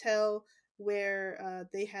hotel where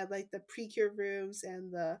they had like the precure rooms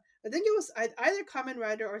and I think it was either Kamen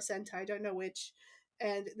Rider or Sentai, I don't know which,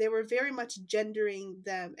 and they were very much gendering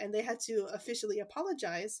them, and they had to officially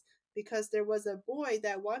apologize because there was a boy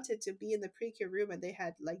that wanted to be in the precure room and they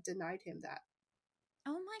had like denied him that.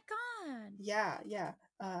 Oh my god. Yeah, yeah.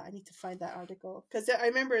 I need to find that article because I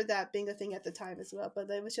remember that being a thing at the time as well. But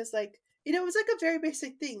it was just like, it was like a very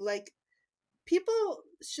basic thing. Like, people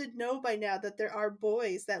should know by now that there are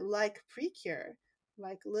boys that like Precure,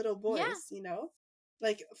 like little Yeah. boys.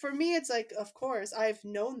 Like, for me, it's like, of course, I've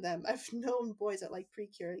known them. I've known boys that like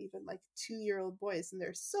Precure, even like 2-year-old boys, and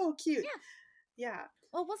they're so cute. Yeah. Yeah.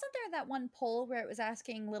 Well, wasn't there that one poll where it was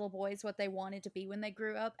asking little boys what they wanted to be when they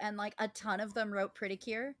grew up and like a ton of them wrote Pretty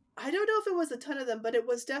Cure? I don't know if it was a ton of them, but it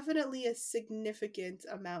was definitely a significant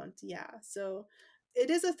amount. Yeah. So it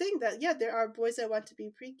is a thing that, yeah, there are boys that want to be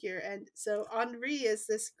precure. And so Henri is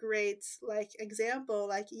this great, like, example,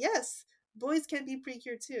 like, yes, boys can be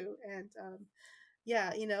precure too. And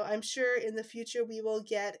yeah, I'm sure in the future we will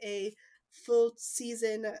get a full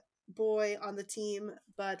season boy on the team,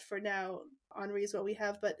 but for now, Henri is what we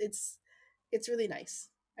have. But it's really nice.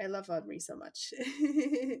 I love Henri so much.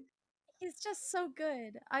 He's just so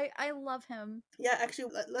good. I love him. Yeah,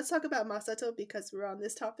 actually, let's talk about Masato because we're on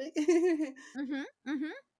this topic. Mhm.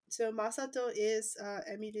 Mhm. So Masato is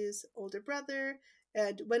Emiru's older brother,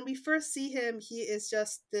 and when we first see him, he is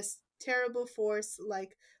just this terrible force,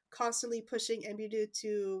 like constantly pushing Emiru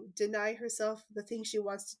to deny herself the things she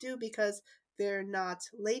wants to do because they're not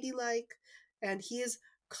ladylike, and he is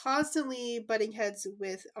constantly butting heads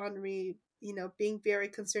with Henri. Being very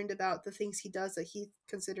concerned about the things he does that he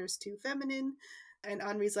considers too feminine. And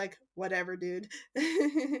Henri's like, whatever, dude.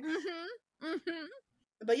 Mhm. Mhm.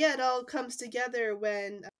 But yeah, it all comes together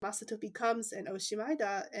when Masato becomes an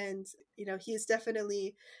Oshimaida, and he's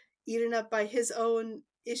definitely eaten up by his own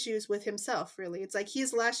issues with himself. Really, it's like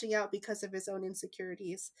he's lashing out because of his own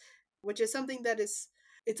insecurities, which is something that is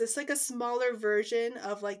it's just like a smaller version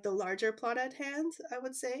of like the larger plot at hand, I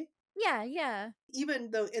would say. Yeah, yeah.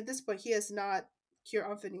 Even though at this point he has not cured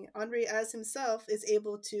Anthony, Henri as himself is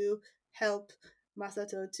able to help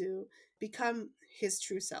Masato to become his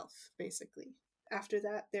true self, basically. After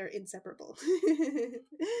that, they're inseparable.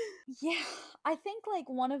 Yeah, I think like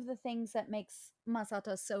one of the things that makes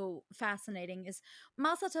Masato so fascinating is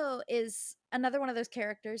Masato is another one of those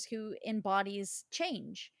characters who embodies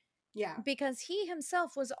change Yeah. because he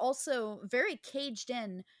himself was also very caged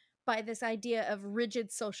in by this idea of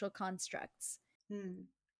rigid social constructs, Hmm.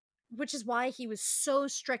 which is why he was so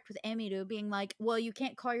strict with Emiru, being like, well, you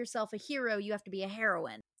can't call yourself a hero, you have to be a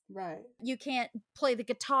heroine. Right. You can't play the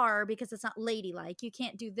guitar because it's not ladylike. You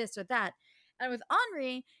can't do this or that. And with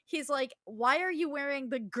Henri, he's like, why are you wearing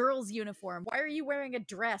the girl's uniform? Why are you wearing a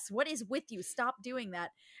dress? What is with you? Stop doing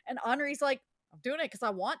that. And Henri's like, I'm doing it because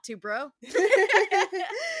I want to, bro.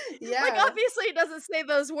 Like, Yeah. obviously, he doesn't say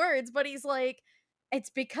those words, but he's like, it's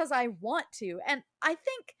because I want to. And I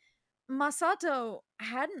think Masato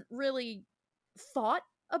hadn't really thought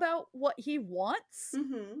about what he wants.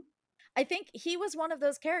 Hmm. I think he was one of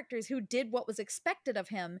those characters who did what was expected of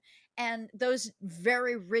him, and those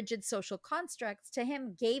very rigid social constructs to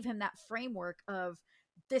him gave him that framework of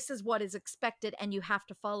this is what is expected and you have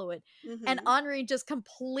to follow it. And Hmm. Henri just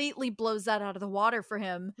completely blows that out of the water for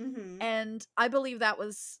him. Hmm. And I believe that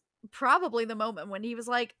was probably the moment when he was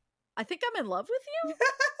like, I think I'm in love with you,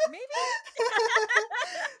 maybe?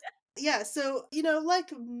 Yeah, so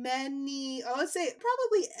like many, I would say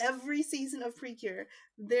probably every season of Precure,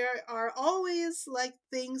 there are always like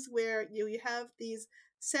things where you have these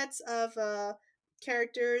sets of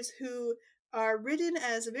characters who are written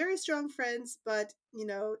as very strong friends, but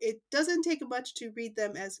it doesn't take much to read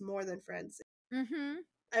them as more than friends. Mm-hmm.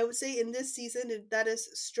 I would say in this season that is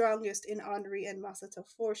strongest in Henri and Masato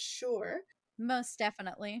for sure. Most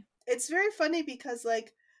definitely. It's very funny because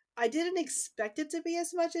like I didn't expect it to be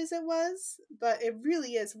as much as it was, but it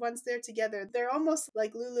really is once they're together. They're almost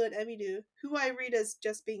like Lulu and Emidu, who I read as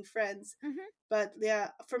just being friends. Mm-hmm. But yeah,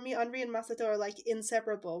 for me, Henri and Masato are like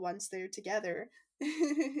inseparable once they're together.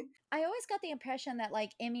 I always got the impression that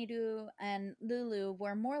like Emiru and Lulu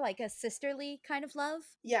were more like a sisterly kind of love.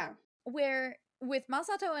 Yeah. Where with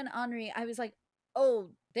Masato and Henri, I was like, oh,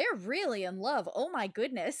 they're really in love. Oh my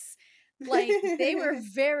goodness. Like they were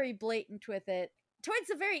very blatant with it. Towards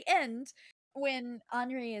the very end, when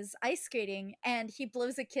Henri is ice skating and he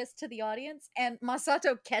blows a kiss to the audience and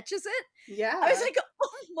Masato catches it, I was Yeah. like,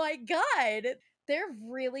 oh my god. They're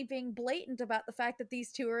really being blatant about the fact that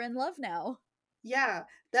these two are in love now. Yeah,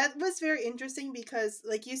 that was very interesting because,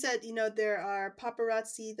 like you said, there are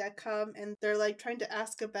paparazzi that come and they're like trying to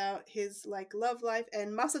ask about his like love life,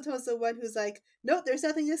 and Masato's the one who's like, "No, there's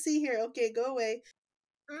nothing to see here. Okay, go away."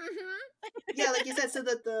 Mm-hmm. Yeah, like you said, so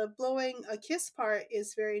that the blowing a kiss part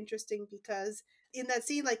is very interesting because in that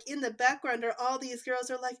scene, like in the background, are all these girls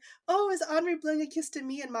are like, "Oh, is Henri blowing a kiss to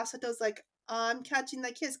me?" And Masato's like, "I'm catching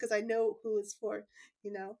that kiss because I know who it's for,"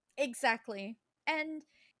 you know. Exactly. And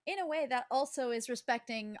in a way, that also is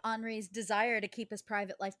respecting Henri's desire to keep his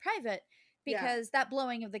private life private Yeah. because that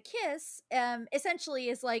blowing of the kiss essentially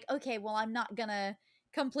is like, okay, well, I'm not gonna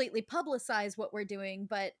completely publicize what we're doing,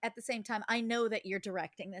 but at the same time, I know that you're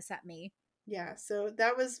directing this at me. Yeah, so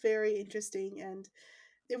that was very interesting, and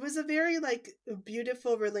it was a very like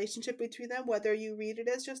beautiful relationship between them, whether you read it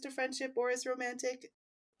as just a friendship or as romantic.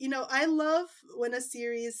 I love when a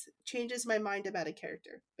series changes my mind about a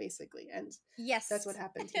character, basically, and that's what Yes.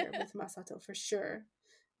 happened here with Masato for sure.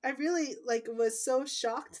 I really like was so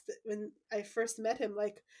shocked that when I first met him,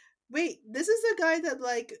 like, wait, this is a guy that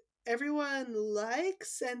like everyone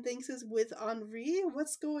likes and thinks is with Henri.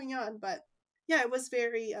 What's going on? But Yeah, it was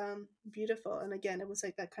very beautiful. And again, it was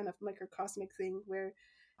like that kind of microcosmic thing where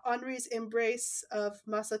Henri's embrace of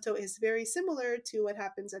Masato is very similar to what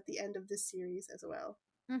happens at the end of this series as well.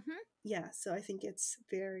 Mm-hmm. Yeah, so I think it's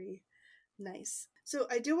very nice. So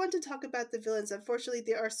I do want to talk about the villains. Unfortunately,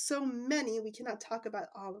 there are so many, we cannot talk about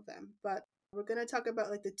all of them, but we're going to talk about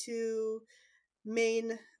like the two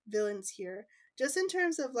main villains here. Just in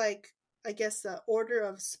terms of like, I guess the order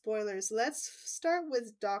of spoilers, let's start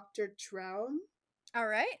with Dr. Traum. All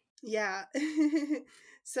right. Yeah.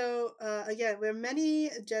 So again, we're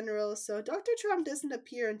many generals. So Dr. Traum doesn't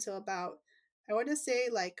appear until about, I want to say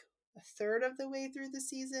like a third of the way through the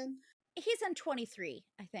season. He's in 23,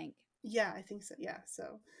 I think. Yeah, I think so. Yeah.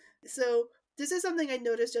 So this is something I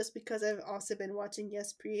noticed just because I've also been watching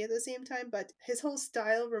Yes Pre at the same time, but his whole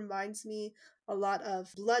style reminds me a lot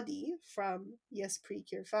of Bloody from Yes Pre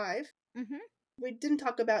Cure 5. Mm-hmm. We didn't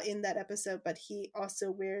talk about in that episode, but he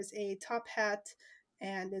also wears a top hat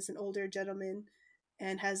and is an older gentleman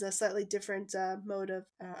and has a slightly different mode of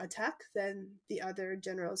attack than the other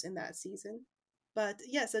generals in that season. But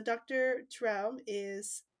yeah, so Dr. Traum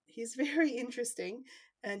he's very interesting,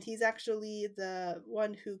 and he's actually the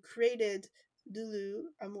one who created Lulu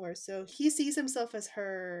Amour. So he sees himself as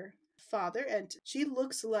her father, and she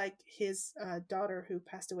looks like his daughter who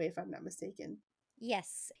passed away, if I'm not mistaken.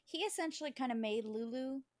 Yes. He essentially kind of made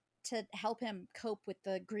Lulu to help him cope with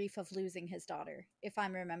the grief of losing his daughter, if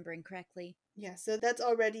I'm remembering correctly. Yeah, so that's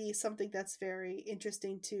already something that's very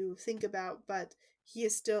interesting to think about, but he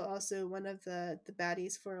is still also one of the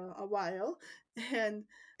baddies for a while. And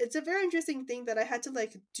it's a very interesting thing that I had to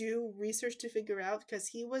like do research to figure out because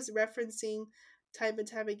he was referencing time and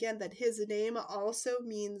time again that his name also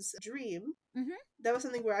means dream. Mm-hmm. That was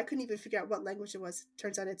something where I couldn't even figure out what language it was.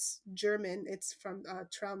 Turns out it's German. It's from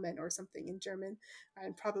Traumen or something in German.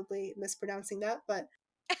 I'm probably mispronouncing that, but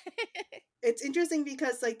it's interesting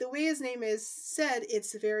because like the way his name is said,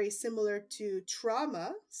 it's very similar to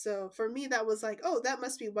trauma. So for me that was like, oh, that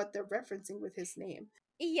must be what they're referencing with his name.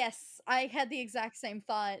 Yes, I had the exact same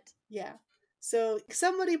thought. Yeah. So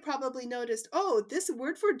somebody probably noticed, oh, this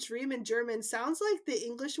word for dream in German sounds like the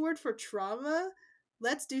English word for trauma.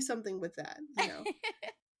 Let's do something with that, you know.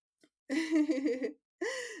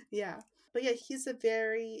 Yeah. But yeah, he's a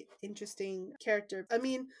very interesting character. I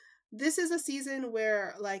mean, this is a season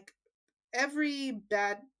where like every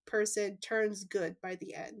bad person turns good by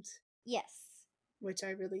the end, Yes. which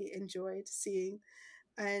I really enjoyed seeing.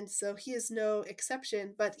 And so he is no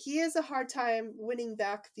exception, but he has a hard time winning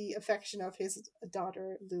back the affection of his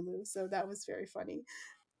daughter, Lulu. So that was very funny.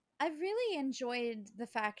 I really enjoyed the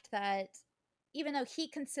fact that even though he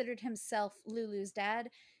considered himself Lulu's dad,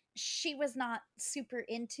 she was not super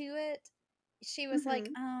into it. She was like,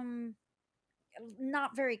 Mm-hmm.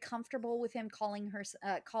 not very comfortable with him calling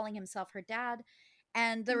himself her dad.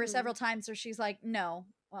 And there were Mm-hmm. several times where she's like, no,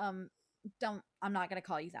 don't, I'm not going to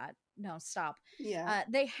call you that. No, stop. Yeah.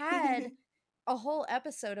 They had a whole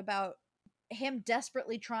episode about him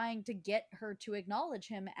desperately trying to get her to acknowledge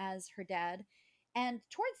him as her dad. And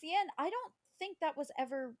towards the end, I don't think that was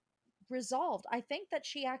ever resolved. I think that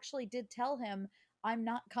she actually did tell him, I'm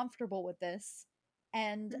not comfortable with this,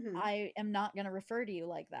 and Mm-hmm. I am not going to refer to you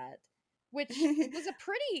like that, which was a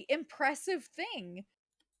pretty impressive thing.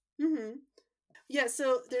 Mm-hmm. Yeah,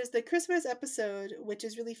 so there's the Christmas episode, which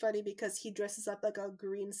is really funny because he dresses up like a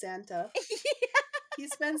green Santa. He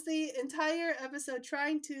spends the entire episode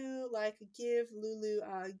trying to like give Lulu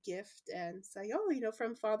a gift and say, oh, you know,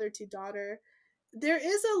 from father to daughter. There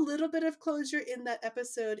is a little bit of closure in that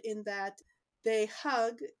episode in that they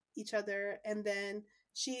hug each other and then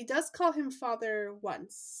she does call him father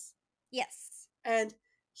once. Yes. And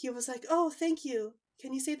he was like, oh, thank you.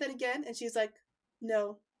 Can you say that again? And she's like,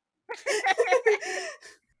 no.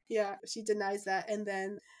 Yeah, she denies that and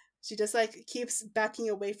then she just like keeps backing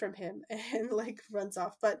away from him and like runs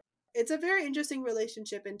off. But it's a very interesting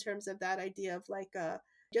relationship in terms of that idea of like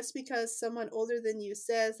just because someone older than you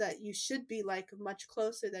says that you should be like much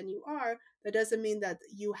closer than you are, that doesn't mean that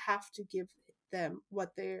you have to give them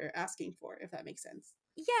what they're asking for, if that makes sense.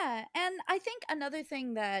 Yeah, and I think another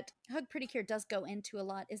thing that Hug Pretty Cure does go into a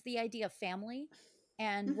lot is the idea of family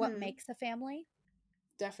and what Mm-hmm. makes a family.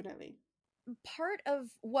 Definitely. Part of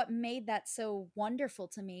what made that so wonderful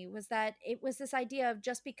to me was that it was this idea of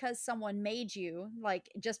just because someone made you, like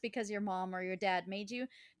just because your mom or your dad made you,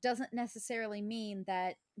 doesn't necessarily mean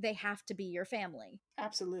that they have to be your family.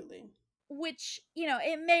 Absolutely. Which,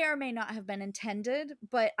 it may or may not have been intended,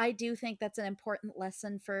 but I do think that's an important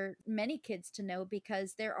lesson for many kids to know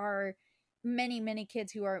because there are many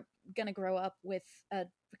kids who are going to grow up with a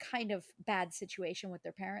kind of bad situation with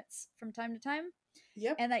their parents from time to time,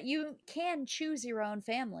 Yep. and that you can choose your own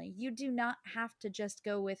family. You do not have to just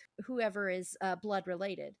go with whoever is blood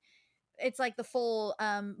related. It's like the full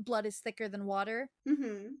blood is thicker than water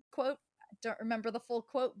Mm-hmm. quote. I don't remember the full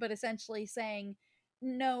quote, but essentially saying,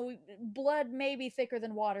 no, blood may be thicker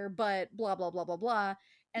than water, but blah, blah, blah, blah, blah.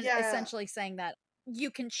 And Yeah. essentially saying that you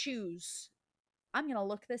can choose. I'm going to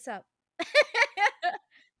look this up.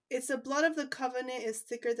 It's the blood of the covenant is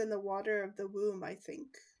thicker than the water of the womb, I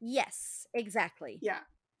think. Yes, exactly. Yeah.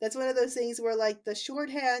 That's one of those things where, like, the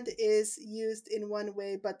shorthand is used in one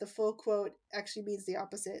way, but the full quote actually means the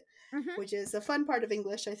opposite, Hmm. which is a fun part of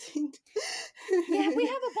English, I think. Yeah, we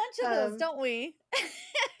have a bunch of those, um, don't we?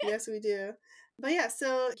 yes, we do. But yeah,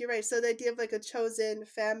 so you're right. So the idea of like a chosen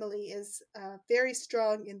family is very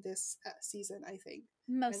strong in this season, I think.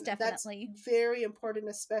 Most And that's definitely. very important,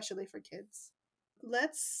 especially for kids.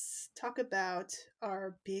 Let's talk about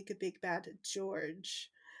our big bad George.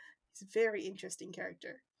 He's a very interesting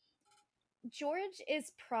character. George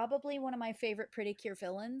is probably one of my favorite Pretty Cure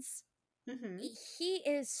villains. Mm-hmm. He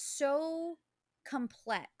is so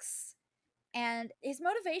complex, and his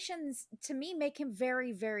motivations to me make him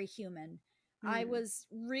very human. I Mm. was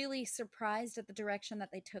really surprised at the direction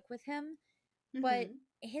that they took with him, but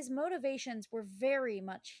Mm-hmm. his motivations were very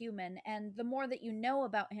much human, and the more that you know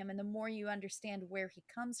about him and the more you understand where he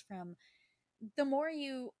comes from, the more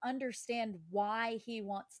you understand why he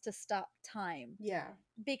wants to stop time, Yeah.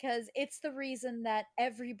 because it's the reason that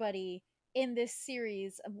everybody in this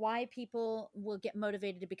series of why people will get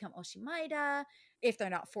motivated to become Oshimaida if they're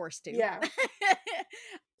not forced to. Yeah.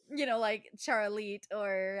 You know, like Charlotte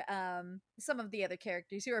or some of the other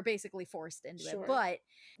characters who are basically forced into it. Sure. But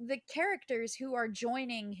the characters who are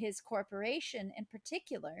joining his corporation in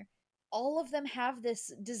particular, all of them have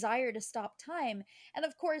this desire to stop time. And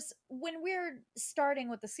of course, when we're starting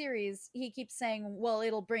with the series, he keeps saying, well,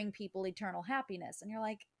 it'll bring people eternal happiness. And you're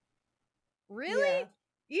like, really? Yeah.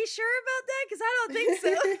 You sure about that? Because I don't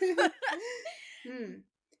think so. mm.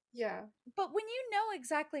 Yeah. But when you know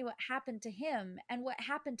exactly what happened to him and what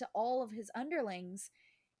happened to all of his underlings,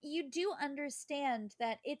 you do understand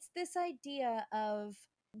that it's this idea of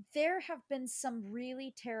there have been some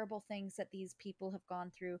really terrible things that these people have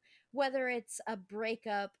gone through, whether it's a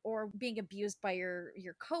breakup or being abused by your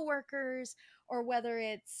coworkers, or whether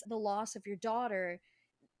it's the loss of your daughter.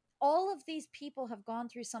 All of these people have gone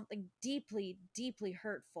through something deeply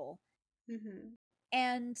hurtful. Mm-hmm.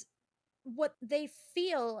 And what they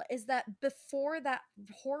feel is that before that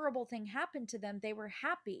horrible thing happened to them, they were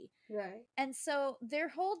happy. Right. And so their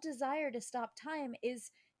whole desire to stop time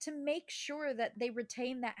is to make sure that they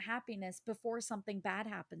retain that happiness before something bad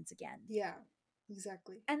happens again. Yeah.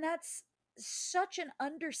 Exactly. And that's such an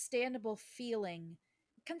understandable feeling,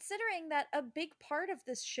 considering that a big part of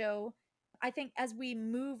this show, I think, as we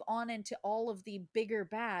move on into all of the bigger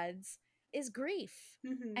bads, is grief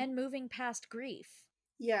Mm-hmm. and moving past grief.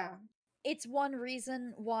 Yeah. It's one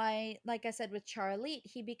reason why, like I said with Charlotte,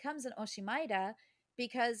 he becomes an Oshimaida,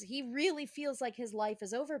 because he really feels like his life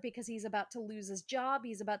is over, because he's about to lose his job,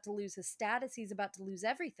 he's about to lose his status, he's about to lose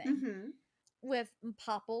everything. Mm-hmm. With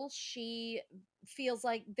Popple, she feels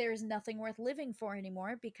like there's nothing worth living for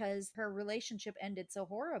anymore because her relationship ended so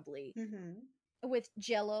horribly. Mm-hmm. With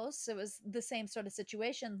Jelos, it was the same sort of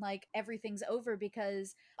situation. Like, everything's over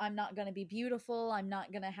because I'm not going to be beautiful, I'm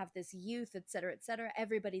not going to have this youth, etc., etc.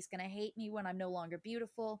 Everybody's going to hate me when I'm no longer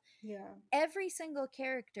beautiful. Yeah. Every single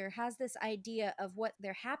character has this idea of what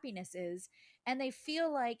their happiness is, and they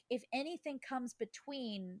feel like if anything comes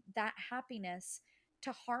between that happiness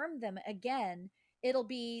to harm them again, it'll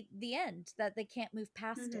be the end, that they can't move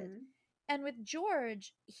past it. Mm-hmm. And with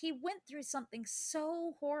George, he went through something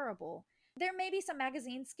so horrible. There may be some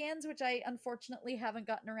magazine scans, which I unfortunately haven't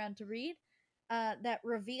gotten around to read, that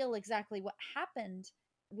reveal exactly what happened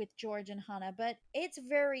with George and Hana, but it's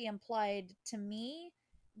very implied to me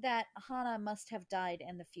that Hana must have died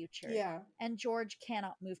in the future, Yeah. and George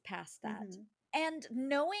cannot move past that. Mm-hmm. And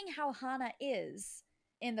knowing how Hana is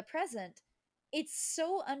in the present, it's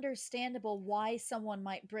so understandable why someone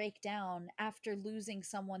might break down after losing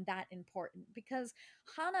someone that important, because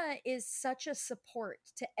Hana is such a support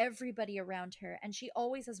to everybody around her, and she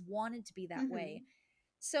always has wanted to be that Mm-hmm. way.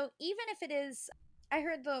 So even if it is, I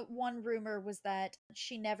heard the one rumor was that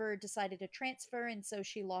she never decided to transfer, and so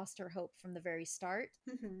she lost her hope from the very start.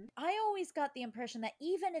 Mm-hmm. I always got the impression that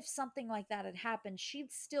even if something like that had happened,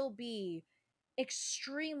 she'd still be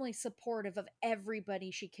extremely supportive of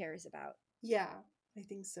everybody she cares about. Yeah. I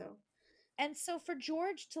think so. And so for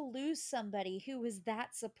George to lose somebody who was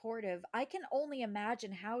that supportive, I can only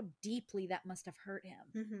imagine how deeply that must have hurt him.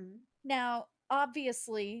 Mm-hmm. Now,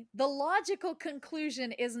 obviously, the logical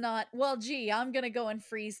conclusion is not, well, gee, I'm going to go and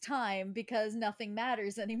freeze time because nothing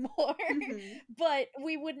matters anymore. Mm-hmm. But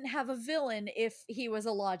we wouldn't have a villain if he was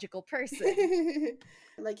a logical person.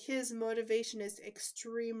 Like his motivation is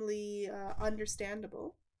extremely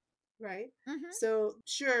understandable, right? Hmm. So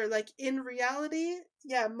sure, like in reality,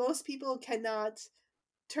 yeah, most people cannot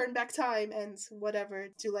turn back time and whatever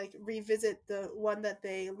to like revisit the one that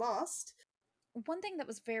they lost. One thing that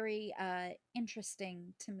was very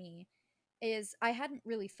interesting to me is I hadn't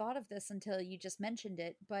really thought of this until you just mentioned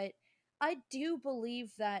it, but I do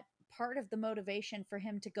believe that part of the motivation for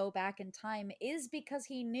him to go back in time is because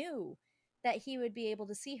he knew that he would be able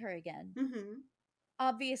to see her again. Mm-hmm.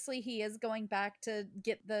 Obviously, he is going back to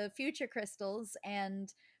get the future crystals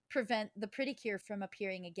and prevent the Pretty Cure from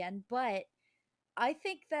appearing again, but I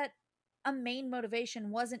think that a main motivation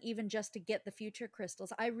wasn't even just to get the future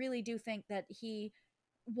crystals. I really do think that he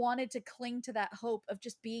wanted to cling to that hope of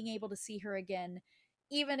just being able to see her again,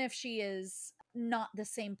 even if she is not the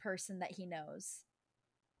same person that he knows.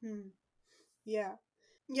 Hmm. Yeah.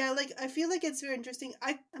 Yeah, like I feel like it's very interesting.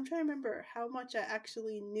 I'm trying to remember how much I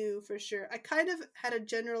actually knew for sure. I kind of had a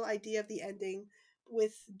general idea of the ending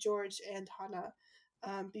with George and Hannah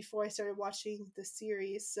before I started watching the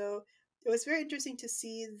series. So it was very interesting to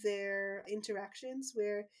see their interactions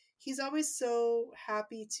where he's always so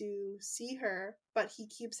happy to see her, but he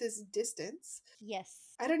keeps his distance. Yes.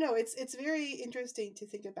 I don't know. It's very interesting to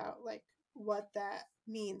think about like what that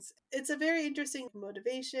means. It's a very interesting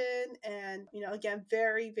motivation and, again,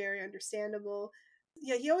 very very understandable.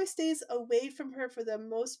 Yeah, he always stays away from her for the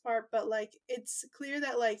most part, but like it's clear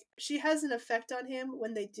that like she has an effect on him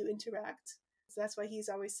when they do interact. So that's why he's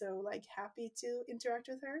always so like happy to interact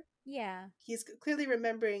with her. Yeah. He's clearly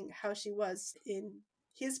remembering how she was in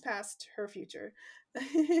his past, her future.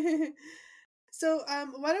 So,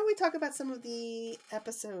 why don't we talk about some of the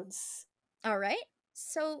episodes? All right.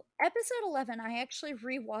 So, episode 11, I actually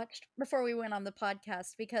rewatched before we went on the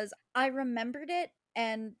podcast because I remembered it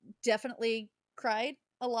and definitely cried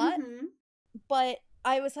a lot. Mm-hmm. But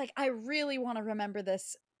I was like, I really want to remember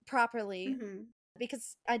this properly Mm-hmm.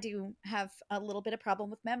 because I do have a little bit of problem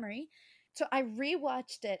with memory. So I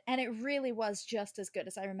rewatched it and it really was just as good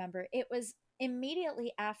as I remember. It was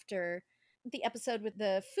immediately after the episode with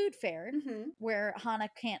the food fair Mm-hmm. where Hana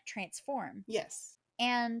can't transform. Yes.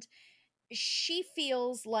 And she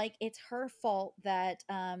feels like it's her fault that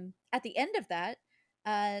at the end of that,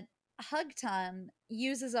 uh, Hugtan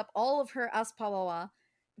uses up all of her Aspawawa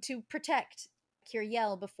to protect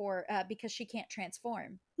Kiriel before because she can't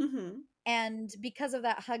transform. Mm-hmm. And because of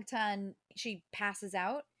that, Hugtan she passes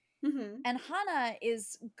out, Mm-hmm. and Hana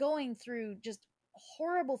is going through just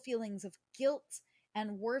horrible feelings of guilt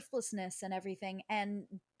and worthlessness and everything, and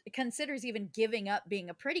considers even giving up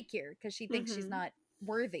being a pretty cure because she thinks she's Mm-hmm. not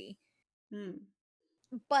worthy. Mm.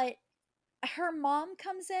 But her mom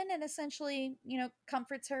comes in and essentially,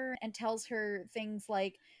 comforts her and tells her things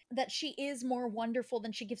like that she is more wonderful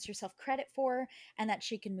than she gives herself credit for, and that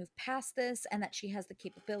she can move past this, and that she has the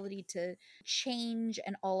capability to change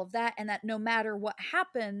and all of that, and that no matter what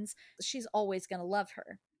happens, she's always going to love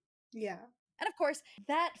her. Yeah. And of course,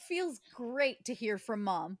 that feels great to hear from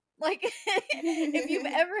mom. Like, if you've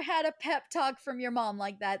ever had a pep talk from your mom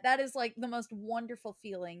like that, that is like the most wonderful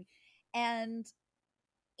feeling. And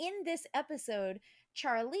in this episode,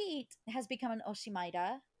 Charlie has become an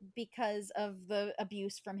Oshimaida because of the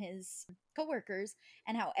abuse from his coworkers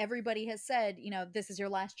and how everybody has said, this is your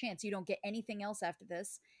last chance. You don't get anything else after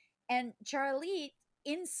this. And Charlie,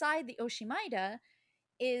 inside the Oshimaida,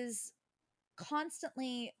 is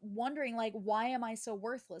constantly wondering like, why am I so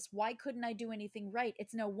worthless? Why couldn't I do anything right?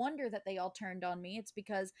 It's no wonder that they all turned on me. It's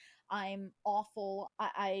because I'm awful.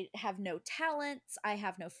 I have no talents. I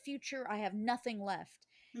have no future. I have nothing left.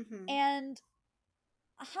 Mm-hmm. And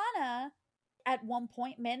Hana, at one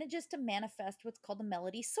point, manages to manifest what's called the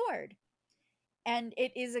Melody Sword. And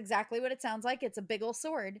it is exactly what it sounds like. It's a big ol'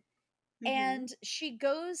 sword. Mm-hmm. And she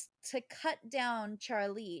goes to cut down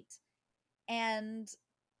Charlite. And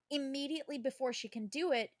immediately before she can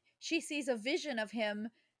do it, she sees a vision of him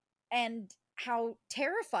and how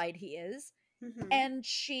terrified he is. Mm-hmm. And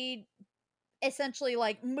she essentially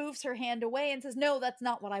like moves her hand away and says, "No, that's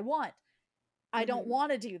not what I want. I don't Mm-hmm.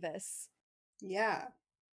 want to do this." Yeah.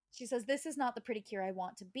 She says, "This is not the pretty cure I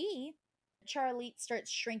want to be." Charlie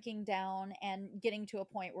starts shrinking down and getting to a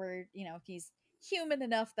point where, he's human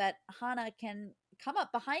enough that Hana can come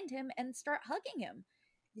up behind him and start hugging him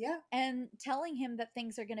Yeah. and telling him that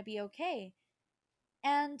things are going to be okay.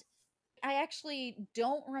 And I actually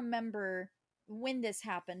don't remember when this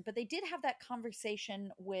happened, but they did have that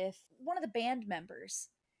conversation with one of the band members.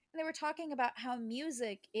 And they were talking about how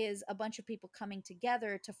music is a bunch of people coming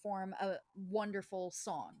together to form a wonderful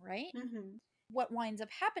song, right? Mm-hmm. What winds up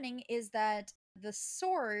happening is that the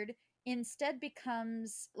sword instead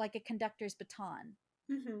becomes like a conductor's baton.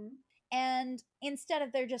 Mm-hmm. And instead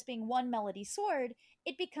of there just being one melody sword,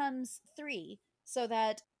 it becomes three, so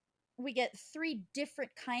that we get three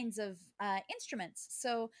different kinds of instruments.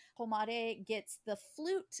 So Homare gets the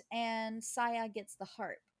flute and Saya gets the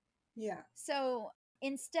harp. Yeah. So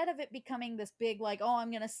instead of it becoming this big, like, oh, I'm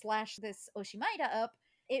going to slash this Oshimaida up,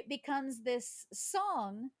 it becomes this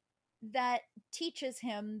song that teaches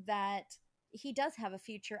him that he does have a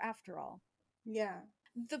future after all. Yeah.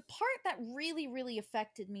 The part that really, really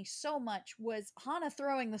affected me so much was Hana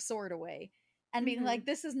throwing the sword away and being Mm-hmm. like,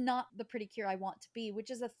 this is not the pretty cure I want to be, which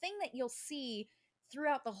is a thing that you'll see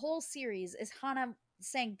throughout the whole series is Hana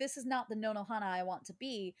saying, this is not the Nonohana I want to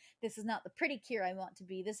be. This is not the pretty cure I want to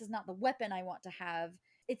be. This is not the weapon I want to have.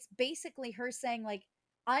 It's basically her saying, like,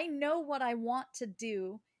 I know what I want to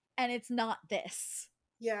do, and it's not this.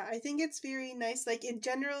 Yeah, I think it's very nice. Like in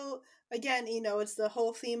general, again, it's the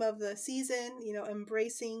whole theme of the season,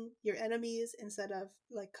 embracing your enemies instead of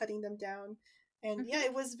like cutting them down. And yeah, Mm-hmm.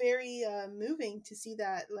 it was very moving to see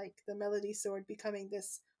that, like the Melody Sword becoming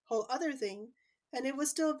this whole other thing. And it was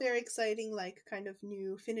still very exciting, like kind of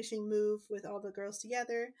new finishing move with all the girls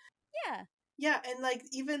together. Yeah. Yeah, and like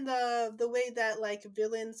even the way that like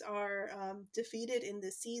villains are defeated in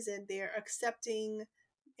this season, they're accepting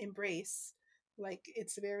embrace. Like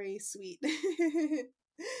it's very sweet.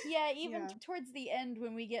 Yeah, even Yeah. towards the end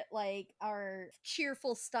when we get like our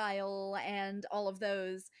cheerful style and all of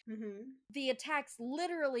those, Hmm. the attacks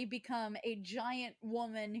literally become a giant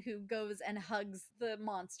woman who goes and hugs the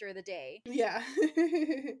monster of the day. Yeah.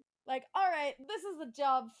 Like, all right, this is a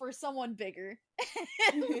job for someone bigger.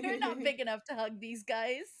 We're not big enough to hug these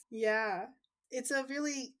guys. Yeah. It's a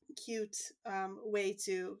really cute way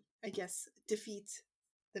to, I guess, defeat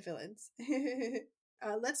the villains.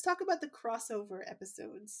 Let's talk about the crossover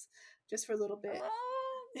episodes just for a little bit.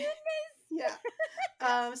 Oh, goodness.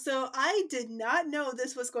 Yeah. So I did not know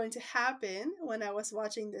this was going to happen when I was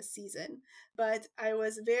watching this season, but I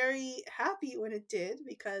was very happy when it did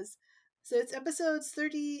because so it's episodes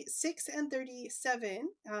 36 and 37.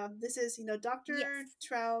 This is, Dr. Yes.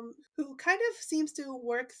 Traum, who kind of seems to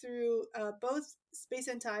work through both space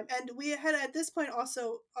and time. And we had at this point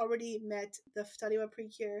also already met the Tariwa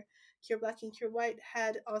Precure, Cure Black and Cure White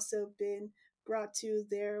had also been brought to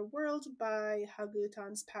their world by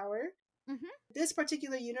Hagutan's power. Mm-hmm. This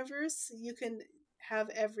particular universe, you can have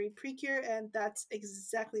every precure, and that's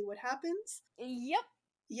exactly what happens. Yep.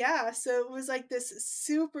 Yeah, so it was like this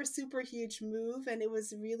super, super huge move, and it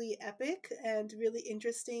was really epic and really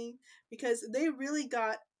interesting because they really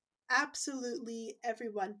got absolutely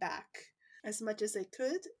everyone back as much as they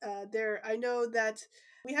could. I know that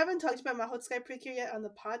we haven't talked about Mahotsukai Precure yet on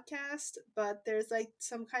the podcast, but there's like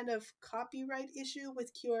some kind of copyright issue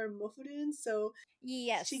with Kyor Mofurun, so she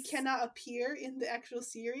Yes. cannot appear in the actual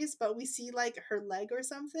series, but we see like her leg or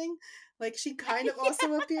something. Like she kind of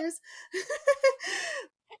also appears.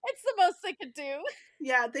 It's the most they could do.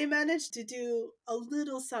 Yeah, they managed to do a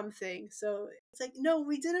little something. So it's like, no,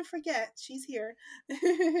 we didn't forget. She's here.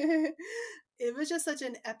 It was just such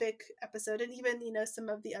an epic episode. And even, some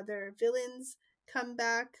of the other villains come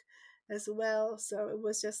back as well. So it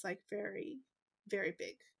was just like very, very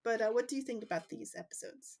big. But what do you think about these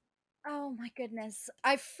episodes? Oh my goodness.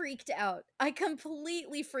 I freaked out. I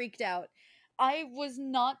completely freaked out. I was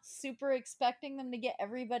not super expecting them to get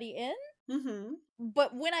everybody in, Mm-hmm.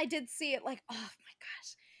 but when I did see it, like, oh my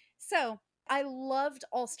gosh. So I loved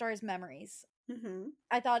All Stars Memories. Mm-hmm.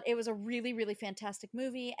 I thought it was a really, really fantastic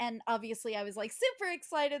movie, and obviously I was like super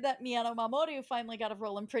excited that Miyano Mamoru finally got a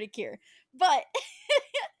role in Pretty Cure. But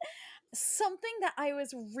something that I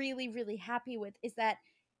was really, really happy with is that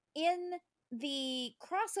in the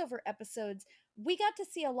crossover episodes, we got to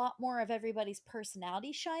see a lot more of everybody's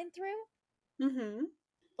personality shine through. Mm-hmm.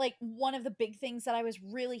 Like, one of the big things that I was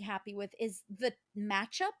really happy with is the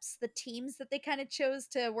matchups, the teams that they kind of chose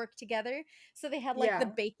to work together. So they had like the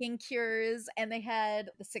Yeah. baking cures, and they had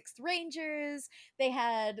the Sixth Rangers, they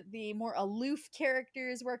had the more aloof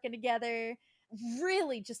characters working together.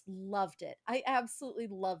 Really just loved it. I absolutely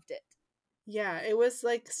loved it. Yeah, it was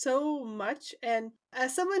like so much. And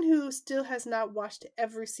as someone who still has not watched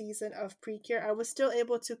every season of Precure, I was still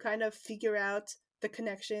able to kind of figure out the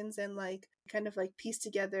connections and like kind of like piece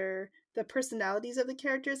together the personalities of the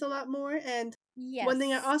characters a lot more. And One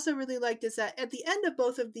thing I Yes. also really liked is that at the end of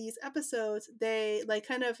both of these episodes, they like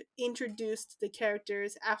kind of introduced the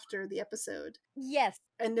characters after the episode. Yes.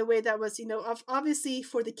 And the way that was, obviously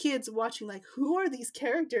for the kids watching, like, who are these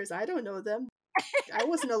characters? I don't know them. I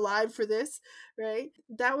wasn't alive for this, right?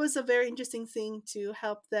 That was a very interesting thing to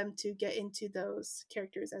help them to get into those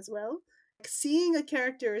characters as well. Like, seeing a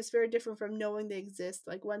character is very different from knowing they exist.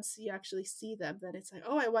 Like, once you actually see them, then it's like,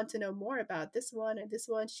 oh, I want to know more about this one and this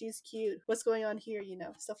one. She's cute. What's going on here?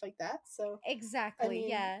 Stuff like that. So, I Exactly. mean,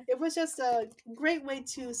 Yeah. it was just a great way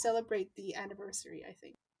to celebrate the anniversary, I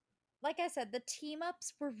think. Like I said, the team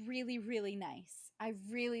ups were really, really nice. I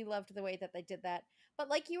really loved the way that they did that. But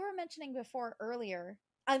like you were mentioning before earlier,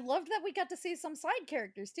 I loved that we got to see some side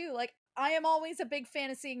characters too. Like, I am always a big fan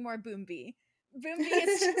of seeing more Boombi. Boombi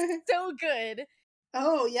is just so good.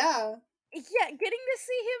 Oh, yeah. Yeah, getting to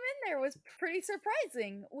see him in there was pretty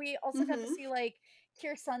surprising. We also got to Hmm. see like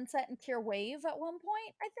Cure Sunset and Cure Wave at one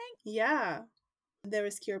point, I think. Yeah. There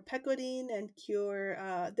was Cure Pekodine and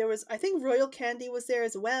Cure. There was, I think, Royal Candy was there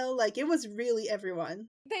as well. Like, it was really everyone.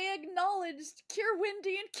 They acknowledged Cure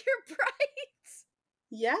Windy and Cure Bright.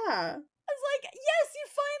 Yeah. I was like, yes, you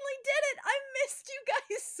finally did it. I missed you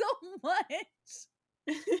guys so much.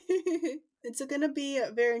 It's going to be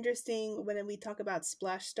very interesting when we talk about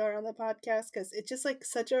Splash Star on the podcast because it's just like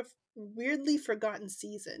such a weirdly forgotten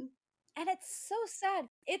season. And it's so sad.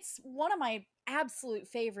 It's one of my absolute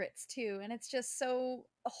favorites too, and it's just so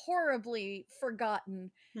horribly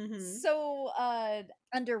forgotten. Hmm. So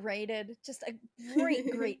underrated. Just a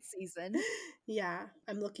great season. Yeah,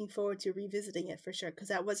 I'm looking forward to revisiting it for sure because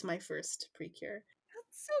that was my first Precure.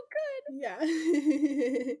 That's so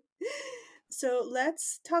good. Yeah. So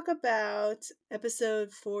let's talk about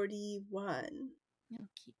episode 41.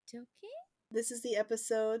 Okie dokie. This is the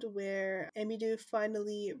episode where Emidu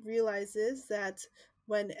finally realizes that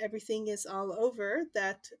when everything is all over,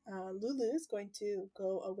 that Lulu is going to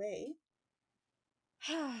go away.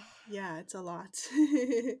 Yeah, it's a lot.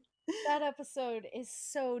 That episode is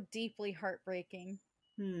so deeply heartbreaking.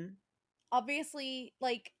 Hmm. Obviously,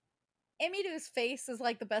 like, Emidu's face is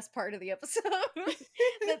like the best part of the episode.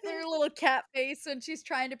 That their little cat face when she's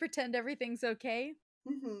trying to pretend everything's okay.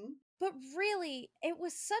 Mm-hmm. But really, it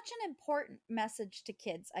was such an important message to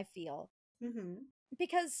kids, I feel. Mm-hmm.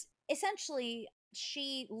 Because essentially,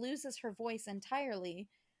 she loses her voice entirely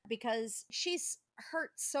because she's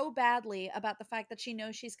hurt so badly about the fact that she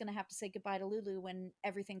knows she's going to have to say goodbye to Lulu when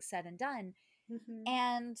everything's said and done. Mm-hmm.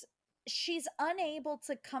 And she's unable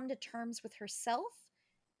to come to terms with herself,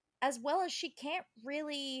 as well as she can't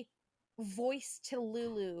really voice to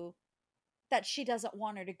Lulu that she doesn't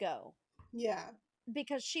want her to go. Yeah.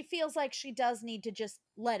 Because she feels like she does need to just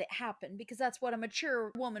let it happen, because that's what a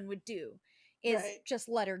mature woman would do, is Right. just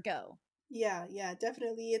let her go. Yeah,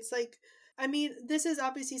 definitely. It's like, I mean, this is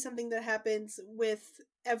obviously something that happens with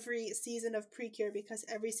every season of Precure because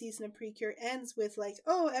every season of Precure ends with, like,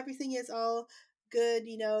 oh, everything is all good,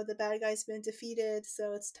 the bad guy's been defeated,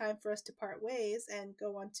 so it's time for us to part ways and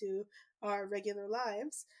go on to our regular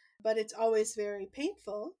lives. But it's always very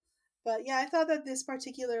painful. But yeah, I thought that this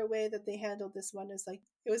particular way that they handled this one is like,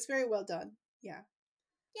 it was very well done. Yeah,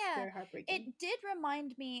 Yeah, very heartbreaking. it did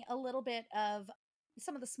remind me a little bit of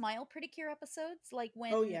some of the Smile Pretty Cure episodes, like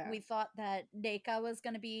Oh, when yeah. we thought that Deka was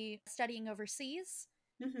going to be studying overseas.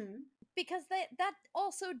 Mm-hmm. Because that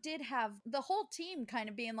also did have the whole team kind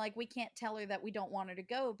of being like, we can't tell her that we don't want her to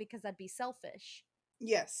go because that'd be selfish.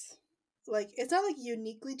 Yes. Like, it's not like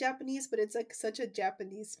uniquely Japanese, but it's like such a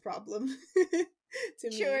Japanese problem to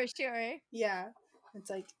me. Sure. Yeah. It's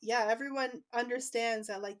like, yeah, everyone understands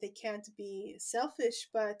that, like, they can't be selfish,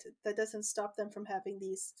 but that doesn't stop them from having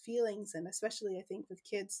these feelings. And especially, I think, with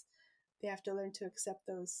kids, they have to learn to accept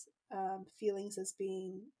those feelings as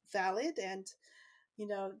being valid and,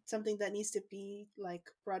 something that needs to be, like,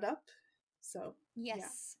 brought up. So, yeah.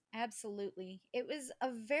 Yes, absolutely. It was a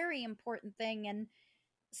very important thing, and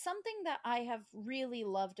something that I have really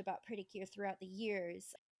loved about Pretty Cure throughout the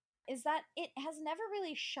years is that it has never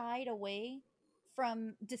really shied away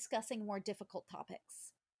from discussing more difficult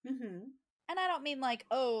topics. Mm-hmm. And I don't mean like,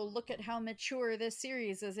 oh, look at how mature this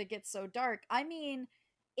series is, it gets so dark. I mean,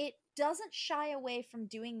 it doesn't shy away from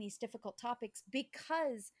doing these difficult topics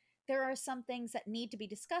because there are some things that need to be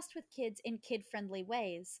discussed with kids in kid friendly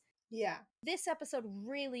ways. Yeah. This episode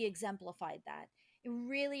really exemplified that. It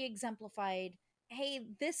really exemplified, hey,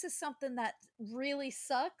 this is something that really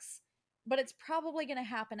sucks, but it's probably going to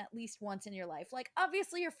happen at least once in your life. Like,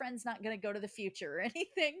 obviously, your friend's not going to go to the future or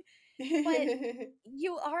anything, but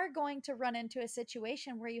you are going to run into a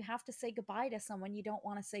situation where you have to say goodbye to someone you don't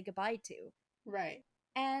want to say goodbye to. Right.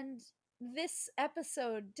 And this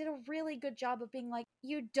episode did a really good job of being like,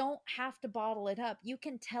 you don't have to bottle it up. You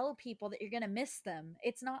can tell people that you're going to miss them.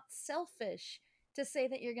 It's not selfish to say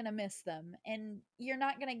that you're going to miss them. And you're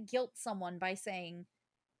not going to guilt someone by saying,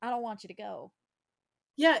 I don't want you to go.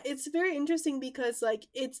 Yeah, it's very interesting because like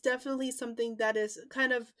it's definitely something that is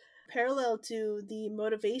kind of parallel to the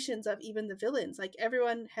motivations of even the villains. Like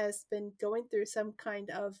everyone has been going through some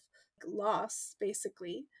kind of loss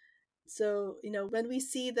basically. So, when we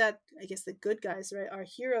see that, I guess the good guys, right, our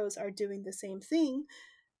heroes are doing the same thing,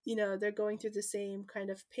 they're going through the same kind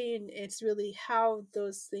of pain. It's really how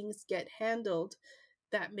those things get handled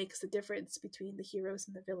that makes the difference between the heroes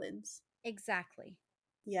and the villains. Exactly.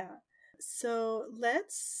 Yeah. So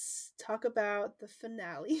let's talk about the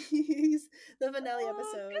finales, the finale Oh,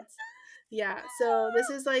 episodes. Yeah. So this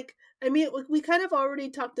is like, I mean, we kind of already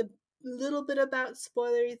talked a little bit about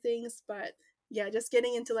spoilery things, but yeah, just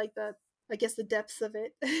getting into like I guess the depths of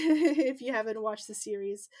it. If you haven't watched the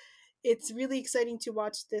series, it's really exciting to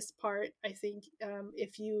watch this part. I think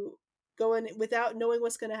if you go in without knowing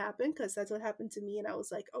what's going to happen, because that's what happened to me, and I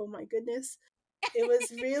was like, oh my goodness, it was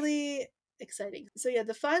really exciting. So yeah,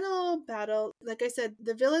 the final battle, like I said,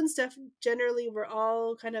 the villains generally were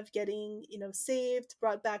all kind of getting, saved,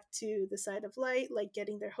 brought back to the side of light, like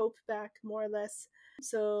getting their hope back more or less.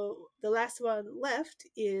 So the last one left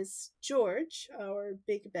is George, our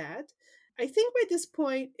big bad. I think by this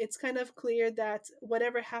point it's kind of clear that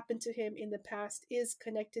whatever happened to him in the past is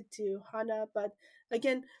connected to Hana, but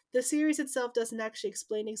again, the series itself doesn't actually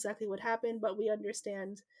explain exactly what happened, but we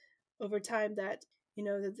understand over time that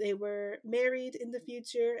that they were married in the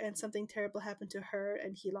future and something terrible happened to her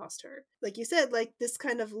and he lost her. Like you said, like this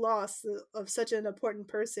kind of loss of such an important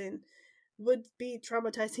person would be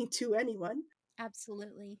traumatizing to anyone.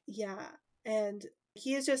 absolutely. Yeah. And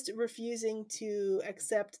he is just refusing to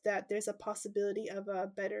accept that there's a possibility of a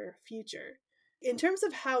better future. In terms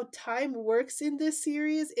of how time works in this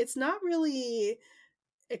series, it's not really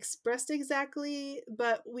expressed exactly,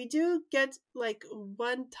 but we do get like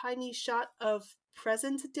one tiny shot of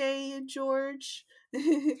present day George,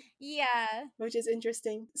 Yeah. which is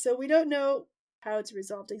interesting. So we don't know how it's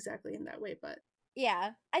resolved exactly in that way, but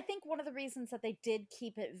Yeah. I think one of the reasons that they did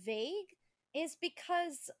keep it vague is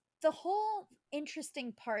because the whole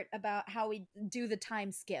interesting part about how we do the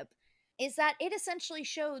time skip is that it essentially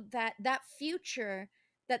showed that that future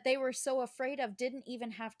that they were so afraid of didn't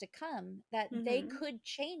even have to come, that they mm-hmm. could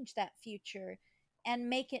change that future and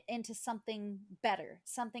make it into something better,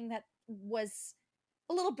 something that was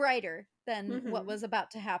a little brighter than what Mm-hmm. was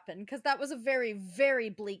about to happen, because that was a very, very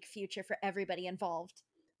bleak future for everybody involved.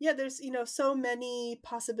 Yeah, there's so many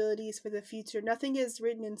possibilities for the future. Nothing is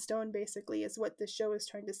written in stone basically is what the show is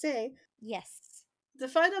trying to say. Yes. The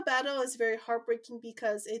final battle is very heartbreaking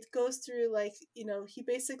because it goes through like he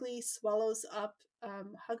basically swallows up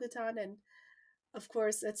Hakutan, and of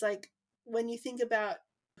course it's like when you think about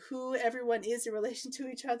who everyone is in relation to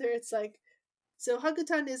each other, it's like so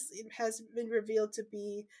Hakutan has been revealed to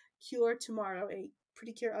be Cure Tomorrow, a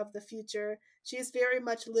pretty cure of the future. She is very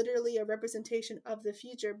much literally a representation of the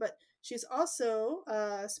future, but she's also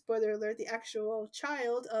spoiler alert, the actual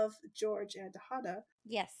child of George and Hana.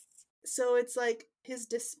 Yes. So it's like his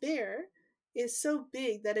despair is so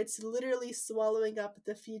big that it's literally swallowing up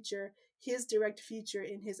the future, his direct future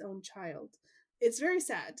in his own child. It's very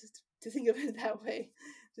sad to think of it that way.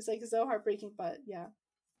 Just like so heartbreaking, but yeah.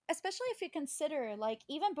 Especially if you consider, like,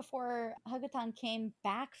 even before Hagutan came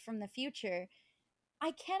back from the future,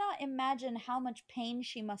 I cannot imagine how much pain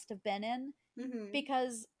she must have been in, Mm-hmm.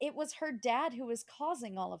 because it was her dad who was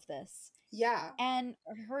causing all of this. Yeah. And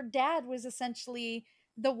her dad was essentially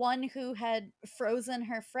the one who had frozen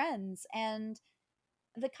her friends. And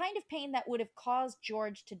the kind of pain that would have caused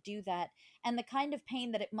George to do that, and the kind of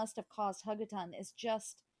pain that it must have caused Hagutan, is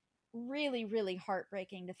just really, really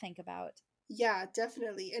heartbreaking to think about. Yeah,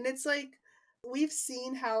 definitely. And it's like we've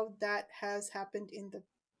seen how that has happened in the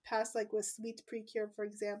past, like with Sweet Precure, for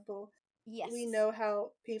example. We Yes. know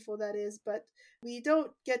how painful that is, but we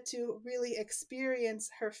don't get to really experience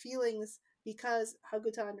her feelings because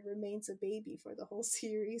Hagutan remains a baby for the whole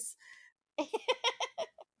series.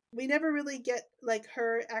 We never really get like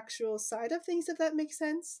her actual side of things, if that makes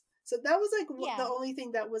sense. So that was like the Yeah. only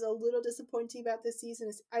thing that was a little disappointing about this season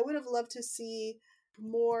is I would have loved to see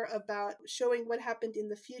more about showing what happened in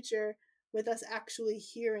the future with us actually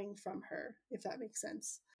hearing from her, if that makes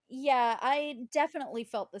sense. Yeah, I definitely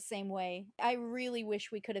felt the same way. I really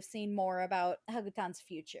wish we could have seen more about Hagutan's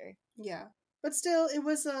future. Yeah. But still, it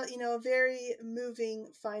was a very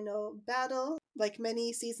moving final battle. Like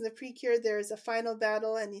many seasons of Precure, there is a final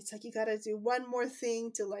battle, and it's like you gotta do one more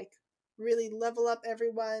thing to like really level up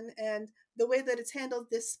everyone. And the way that it's handled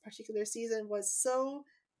this particular season was so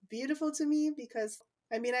beautiful to me because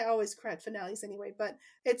I mean, I always cry at finales anyway, but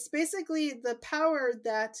it's basically the power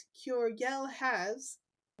that Curiel has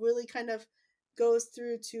really kind of goes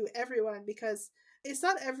through to everyone because it's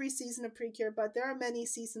not every season of Precure, but there are many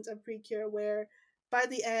seasons of Precure where by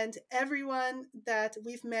the end, everyone that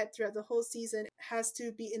we've met throughout the whole season has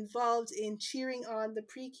to be involved in cheering on the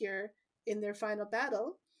Precure in their final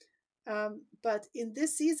battle. But in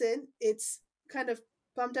this season, it's kind of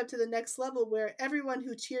bumped up to the next level where everyone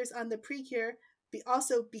who cheers on the Precure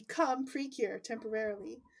also become Precure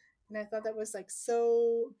temporarily. And I thought that was like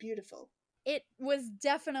so beautiful. It was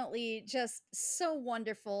definitely just so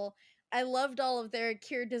wonderful. I loved all of their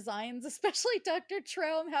Cure designs, especially Dr.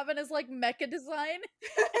 Traum having his like mecha design.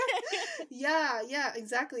 Yeah,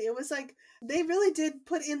 exactly. It was like they really did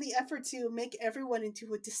put in the effort to make everyone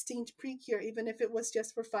into a distinct Precure, even if it was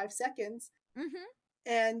just for 5 seconds. Mm-hmm.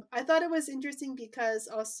 And I thought it was interesting because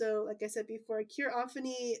also, like I said before, Cure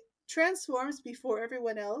Anthony transforms before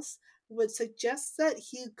everyone else, would suggest that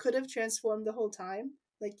he could have transformed the whole time.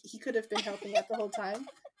 Like he could have been helping out the whole time,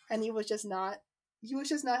 and he was just not. He was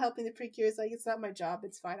just not helping the Precures. Like, it's not my job.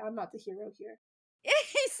 It's fine. I'm not the hero here.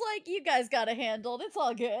 He's like, you guys got it handled. It's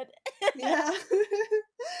all good. Yeah.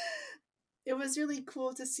 It was really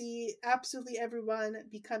cool to see absolutely everyone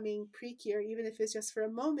becoming Precure, even if it's just for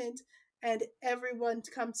a moment, and everyone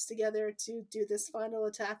comes together to do this final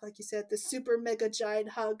attack, like you said, the super mega giant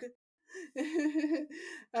hug.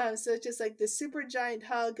 So it's just like the super giant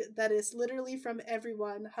hug that is literally from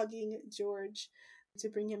everyone hugging George to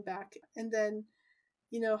bring him back. And then,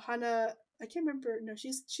 Hana, I can't remember. No,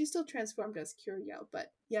 she's still transformed as Curiel,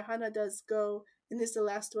 but yeah, Hana does go and is the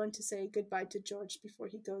last one to say goodbye to George before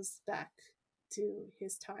he goes back to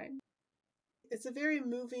his time. It's a very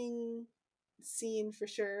moving scene for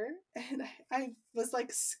sure, and I was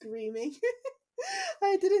like screaming.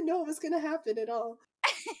 I didn't know it was going to happen at all.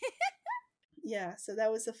 Yeah, so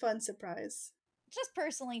that was a fun surprise. Just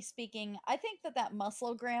personally speaking, I think that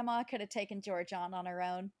muscle grandma could have taken George on her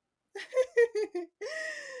own.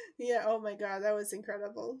 Yeah, oh my god, that was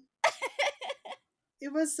incredible.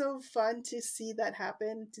 It was so fun to see that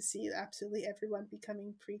happen, to see absolutely everyone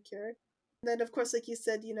becoming Precure. And then, of course, like you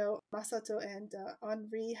said, Masato and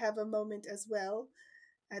Henri have a moment as well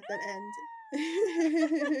at that end.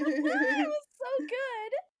 It was so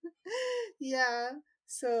good. Yeah,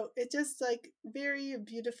 so it just like very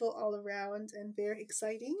beautiful all around and very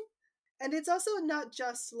exciting. And it's also not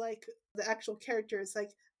just like the actual characters,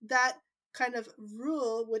 like that kind of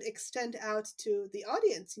rule would extend out to the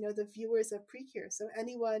audience, the viewers of Precure. So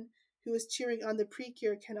anyone who is cheering on the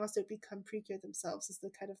Precure can also become Precure themselves, is the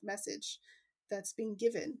kind of message that's being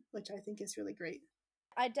given, which I think is really great.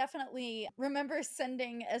 I definitely remember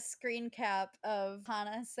sending a screen cap of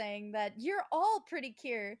Hana saying that you're all pretty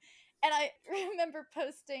cute. And I remember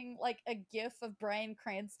posting like a gif of Bryan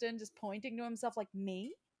Cranston just pointing to himself like,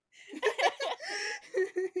 me?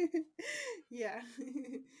 Yeah.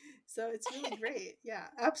 So it's really great. Yeah,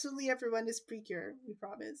 absolutely everyone is Precure, we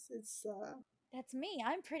promise. It's That's me.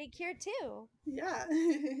 I'm pretty cute too. yeah.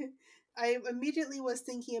 I immediately was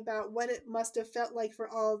thinking about what it must have felt like for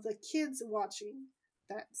all the kids watching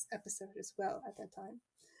that episode as well at that time.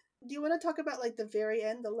 Do you want to talk about like the very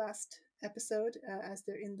end, the last episode, as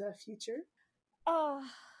they're in the future? Oh,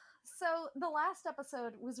 so the last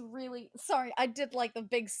episode was really sorry. I did like the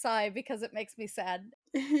big sigh because it makes me sad.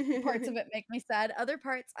 Parts of it make me sad. Other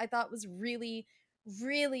parts I thought was really,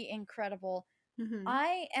 really incredible. Mm-hmm.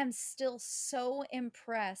 I am still so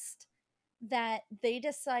impressed that they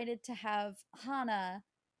decided to have Hana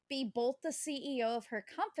be both the CEO of her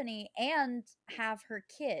company and have her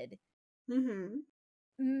kid. Mm-hmm.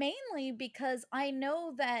 Mainly because I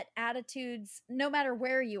know that attitudes, no matter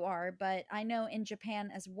where you are, but I know in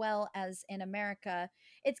Japan as well as in America,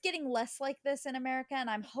 it's getting less like this in America,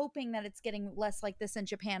 and I'm hoping that it's getting less like this in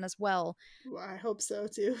Japan as well. Well, I hope so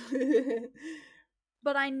too.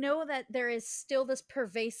 But I know that there is still this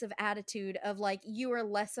pervasive attitude of like you are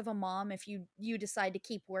less of a mom if you decide to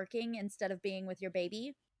keep working instead of being with your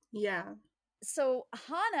baby. Yeah. So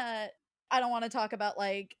Hana, I don't want to talk about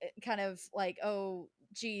like kind of like, oh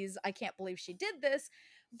geez, I can't believe she did this,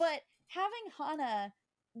 but having Hana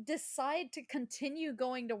decide to continue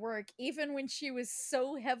going to work even when she was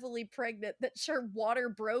so heavily pregnant that her water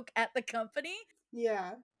broke at the company.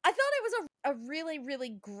 Yeah. I thought it was a really,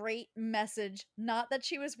 really great message. Not that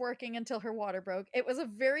she was working until her water broke. It was a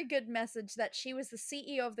very good message that she was the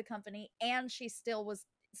CEO of the company and she still was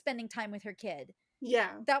spending time with her kid. Yeah.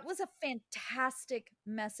 That was a fantastic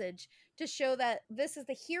message to show that this is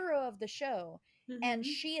the hero of the show. And Mm-hmm.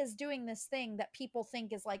 she is doing this thing that people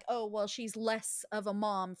think is like, oh, well, she's less of a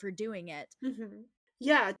mom for doing it. Mm-hmm.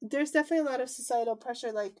 Yeah, there's definitely a lot of societal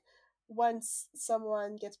pressure. Like, once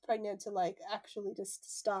someone gets pregnant, to like actually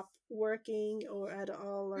just stop working or at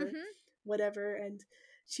all or Hmm. whatever. And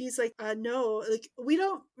she's like, no, like we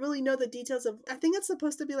don't really know the details of. I think it's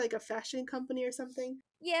supposed to be like a fashion company or something.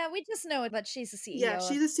 Yeah, we just know that she's a Yeah, CEO.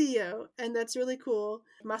 she's a CEO, and that's really cool.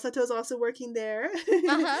 Masato's also working there.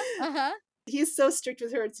 Uh-huh. Uh-huh. He's so strict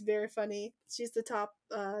with her, it's very funny. She's the top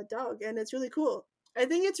dog, and it's really cool. I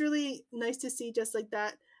think it's really nice to see just like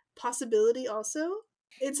that possibility also.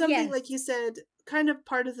 It's something, Yes. like you said, kind of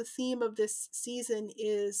part of the theme of this season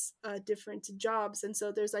is different jobs. And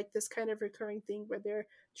so there's like this kind of recurring thing where they're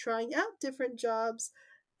trying out different jobs.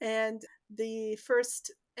 And the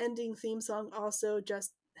first ending theme song also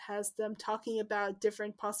just has them talking about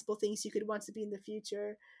different possible things you could want to be in the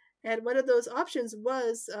future. And one of those options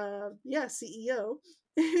was, yeah, CEO.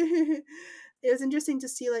 It was interesting to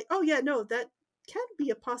see, like, oh, yeah, no, that can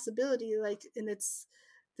be a possibility. Like, and it's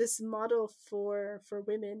this model for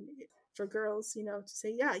women, for girls, to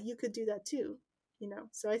say, yeah, you could do that too,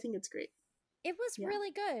 So I think it's great. It was Yeah.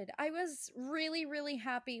 really good. I was really, really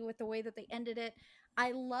happy with the way that they ended it.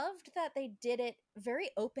 I loved that they did it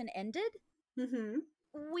very open ended. Mm-hmm.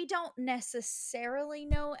 We don't necessarily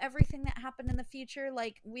know everything that happened in the future.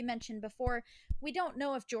 Like we mentioned before, we don't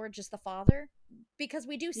know if George is the father because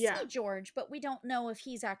we do see Yeah. George, but we don't know if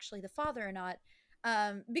he's actually the father or not.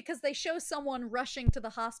 Because they show someone rushing to the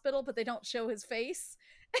hospital, but they don't show his face.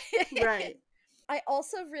 Right. I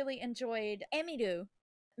also really enjoyed Emiru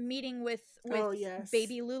meeting with Oh, yes.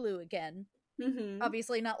 baby Lulu again. Mm-hmm.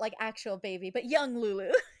 Obviously not like actual baby, but young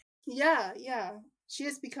Lulu. Yeah, yeah. She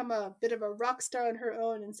has become a bit of a rock star on her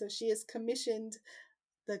own, and so she has commissioned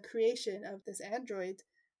the creation of this android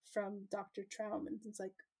from Dr. Traum. And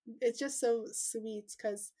it's just so sweet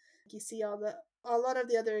because you see a lot of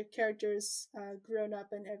the other characters grown up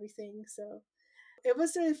and everything. So it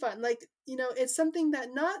was really fun. Like, it's something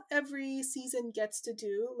that not every season gets to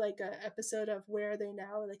do, like an episode of Where Are They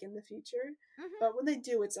Now, like in the future. Hmm. But when they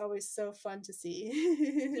do, it's always so fun to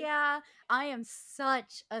see. Yeah, I am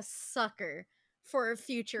such a sucker for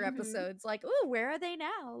future Hmm. episodes. Like, ooh, where are they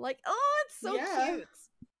now? Like, oh, it's so Yeah.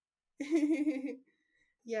 cute.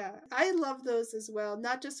 Yeah, I love those as well.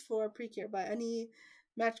 Not just for Precure, but any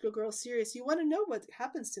Magical Girl series. You want to know what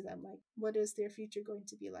happens to them. Like, what is their future going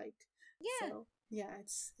to be like? Yeah, So yeah,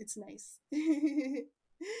 it's nice.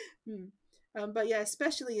 Hmm. But yeah,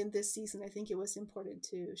 especially in this season, I think it was important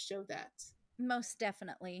to show that. most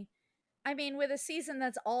definitely. I mean, with a season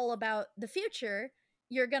that's all about the future,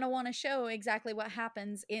 you're going to want to show exactly what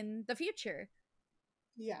happens in the future.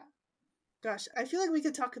 Yeah. Gosh, I feel like we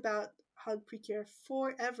could talk about Hug Precure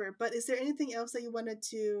forever. But is there anything else that you wanted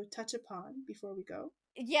to touch upon before we go?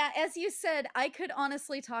 Yeah, as you said, I could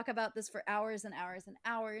honestly talk about this for hours and hours and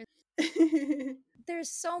hours.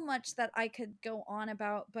 There's so much that I could go on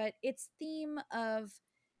about, but its theme of,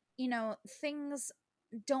 things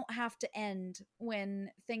don't have to end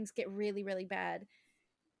when things get really, really bad.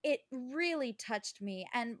 It really touched me.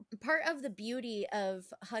 And part of the beauty of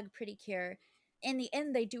Hug Pretty Cure, in the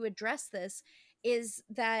end, they do address this, is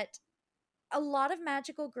that a lot of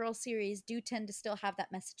magical girl series do tend to still have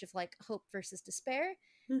that message of like hope versus despair,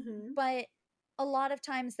 Hmm. but a lot of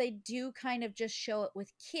times they do kind of just show it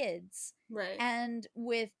with kids. Right. And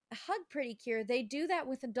with Hug Pretty Cure, they do that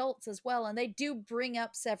with adults as well. And they do bring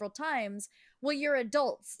up several times, well, you're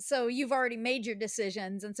adults, so you've already made your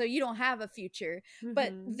decisions, and so you don't have a future.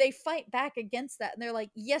 But Hmm. they fight back against that. And they're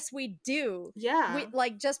like, yes, we do. Yeah.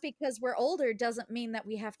 Like, just because we're older doesn't mean that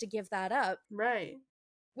we have to give that up. Right.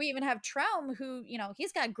 We even have Traum, who,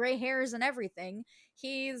 he's got gray hairs and everything.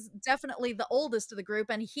 He's definitely the oldest of the group,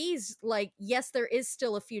 and he's like, yes, there is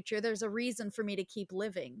still a future. There's a reason for me to keep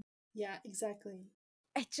living. Yeah, exactly.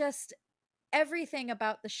 It just, everything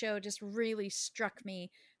about the show just really struck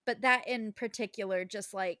me. But that in particular,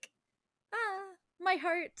 just like, my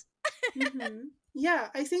heart. Hmm. Yeah,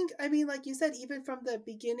 I mean, like you said, even from the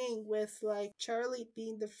beginning with like Charlie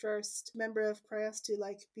being the first member of Cryos to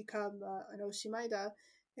like become an Oshimaida,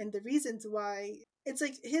 and the reasons why, it's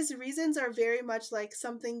like his reasons are very much like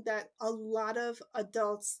something that a lot of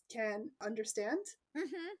adults can understand.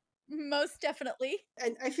 Most definitely.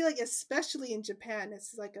 And I feel like, especially in Japan,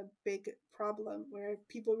 it's like a big problem where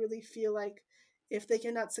people really feel like if they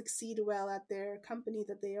cannot succeed well at their company,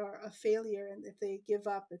 that they are a failure. And if they give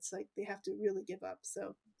up, it's like they have to really give up.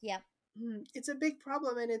 So Yep. it's a big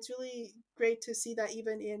problem. And it's really great to see that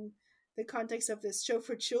even in the context of this show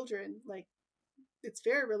for children, like it's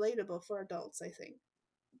very relatable for adults, I think.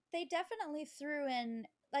 They definitely threw in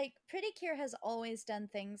like Pretty Cure has always done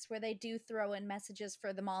things where they do throw in messages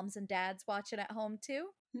for the moms and dads watching at home too.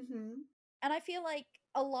 Mm-hmm. And I feel like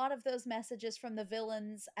a lot of those messages from the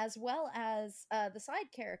villains as well as the side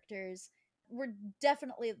characters were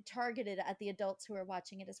definitely targeted at the adults who are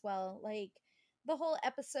watching it as well. Like the whole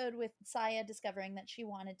episode with Saya discovering that she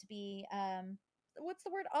wanted to be what's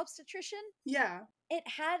the word, obstetrician. Yeah. It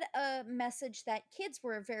had a message that kids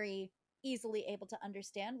were very easily able to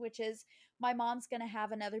understand, which is my mom's going to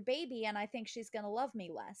have another baby and I think she's going to love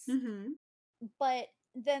me less. Mm-hmm. But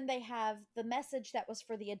then they have the message that was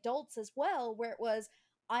for the adults as well, where it was,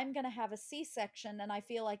 I'm going to have a C-section and I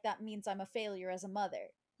feel like that means I'm a failure as a mother.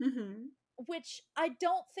 Mm-hmm. Which I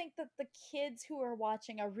don't think that the kids who are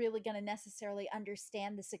watching are really going to necessarily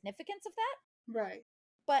understand the significance of that. Right.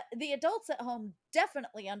 But the adults at home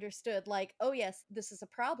definitely understood, like, oh, yes, this is a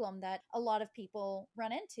problem that a lot of people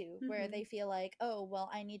run into, where Mm-hmm. they feel like, oh, well,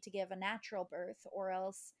 I need to give a natural birth, or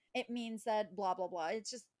else it means that blah, blah, blah.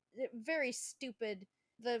 It's just very stupid.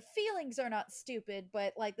 The feelings are not stupid,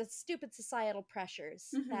 but like the stupid societal pressures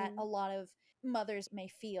that Mm-hmm. a lot of mothers may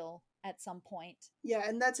feel at some point. Yeah,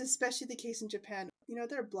 and that's especially the case in Japan. You know,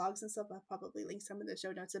 there are blogs and stuff. I'll probably link some of the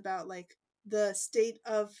show notes about like the state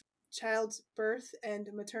of child's birth and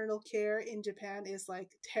maternal care in Japan is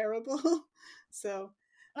like terrible. So,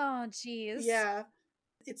 Oh, geez. yeah,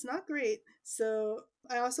 it's not great. So,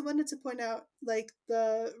 I also wanted to point out like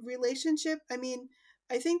the relationship. I mean,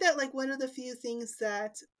 I think that like one of the few things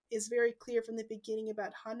that is very clear from the beginning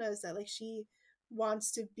about Hana is that like she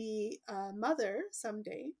wants to be a mother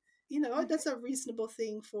someday. You know, Mhm. that's a reasonable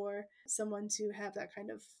thing for someone to have that kind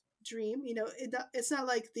of dream. You know, it's not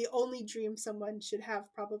like the only dream someone should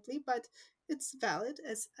have probably, but it's valid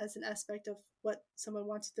as an aspect of what someone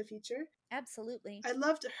wants in the future. Absolutely. I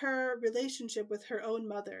loved her relationship with her own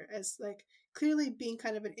mother as like clearly being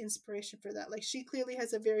kind of an inspiration for that. Like she clearly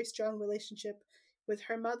has a very strong relationship with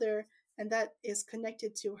her mother, and that is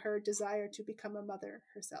connected to her desire to become a mother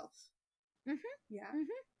herself. Hmm. Yeah. Hmm.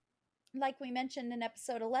 Like we mentioned in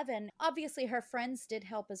episode 11, obviously her friends did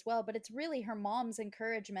help as well, but it's really her mom's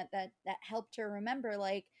encouragement that helped her remember,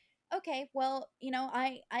 like, okay, well,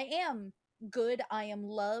 I am good, I am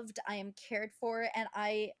loved, I am cared for, and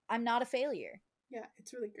I'm not a failure. Yeah,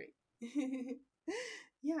 it's really great.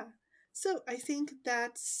 Yeah. So I think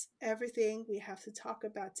that's everything we have to talk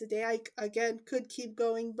about today. I again could keep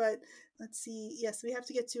going, but let's see. Yes, we have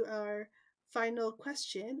to get to our final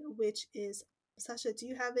question, which is Sasha, do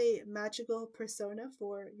you have a magical persona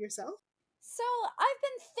for yourself? So I've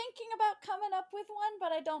been thinking about coming up with one,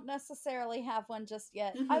 but I don't necessarily have one just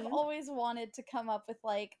yet. I've Mm-hmm. always wanted to come up with,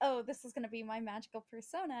 like, oh, this is going to be my magical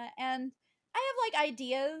persona, and I have like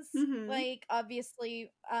ideas. Mm-hmm. Like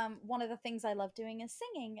obviously, one of the things I love doing is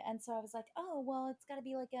singing, and so I was like, oh well, it's got to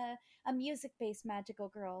be like a music based magical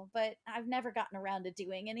girl, but I've never gotten around to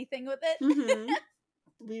doing anything with it. Mm-hmm.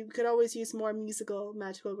 We could always use more musical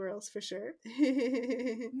magical girls for sure.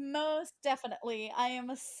 Most definitely, I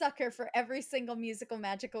am a sucker for every single musical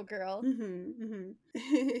magical girl. Mm-hmm,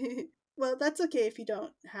 mm-hmm. Well, that's okay if you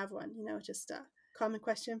don't have one, you know, just a common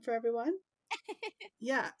question for everyone.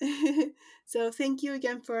 Yeah. So thank you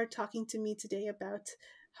again for talking to me today about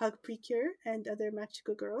Hug Precure and other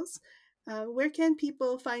magical girls. Where can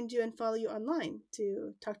people find you and follow you online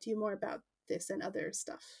to talk to you more about this and other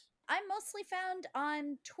stuff? I'm mostly found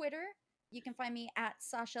on Twitter. You can find me at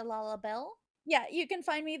Sasha Lalabelle. Yeah, you can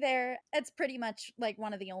find me there. It's pretty much like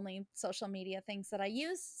one of the only social media things that I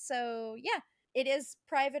use. So, yeah, it is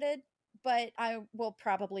privated, but I will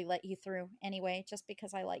probably let you through anyway just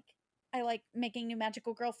because I like making new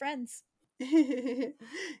magical girl friends.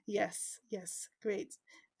 Yes, yes, great.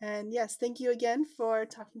 And yes, thank you again for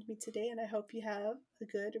talking to me today, and I hope you have a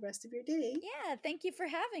good rest of your day. Yeah, thank you for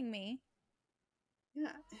having me.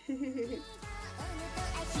 Yeah.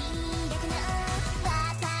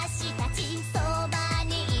 私たちそば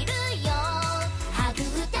にいるよハグと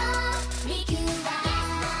リキューは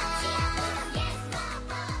Yes, more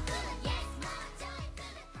powerful, yes, more joyful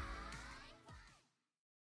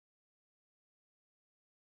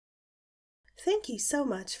Thank you so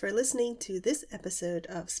much for listening to this episode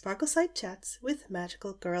of Sparkleside Chats with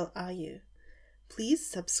Magical Girl Ayu. Please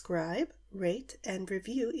subscribe, rate, and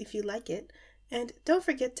review if you like it, and don't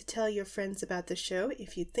forget to tell your friends about the show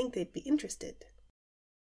if you think they'd be interested.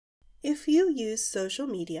 If you use social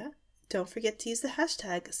media, don't forget to use the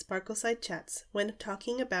hashtag SparkleSideChats when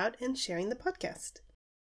talking about and sharing the podcast.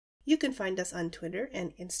 You can find us on Twitter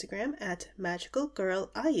and Instagram at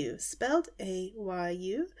MagicalGirlAyu, spelled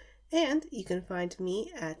A-Y-U, and you can find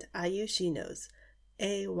me at Ayu She Knows,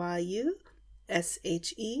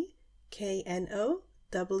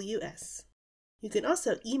 AYUSHEKNOWS. You can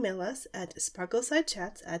also email us at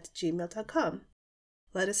sparklesidechats@gmail.com.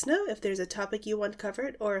 Let us know if there's a topic you want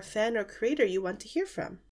covered or a fan or creator you want to hear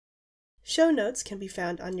from. Show notes can be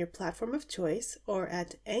found on your platform of choice or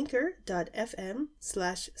at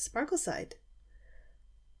anchor.fm/sparkleside.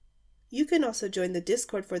 You can also join the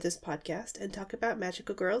Discord for this podcast and talk about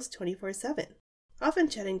Magical Girls 24/7, often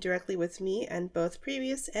chatting directly with me and both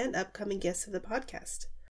previous and upcoming guests of the podcast.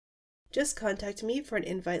 Just contact me for an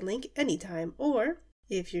invite link anytime, or,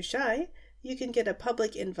 if you're shy, you can get a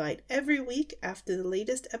public invite every week after the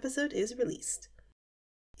latest episode is released.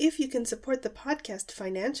 If you can support the podcast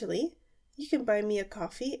financially, you can buy me a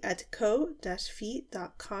coffee at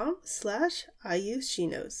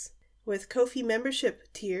ko-fi.com/iushinos. With Ko-fi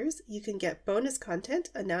membership tiers, you can get bonus content,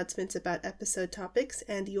 announcements about episode topics,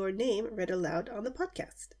 and your name read aloud on the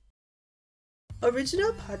podcast.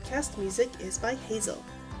 Original podcast music is by Hazel.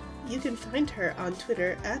 You can find her on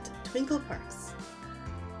Twitter at TwinkleParks.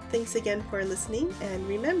 Thanks again for listening, and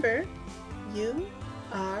remember, you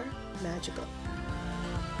are magical.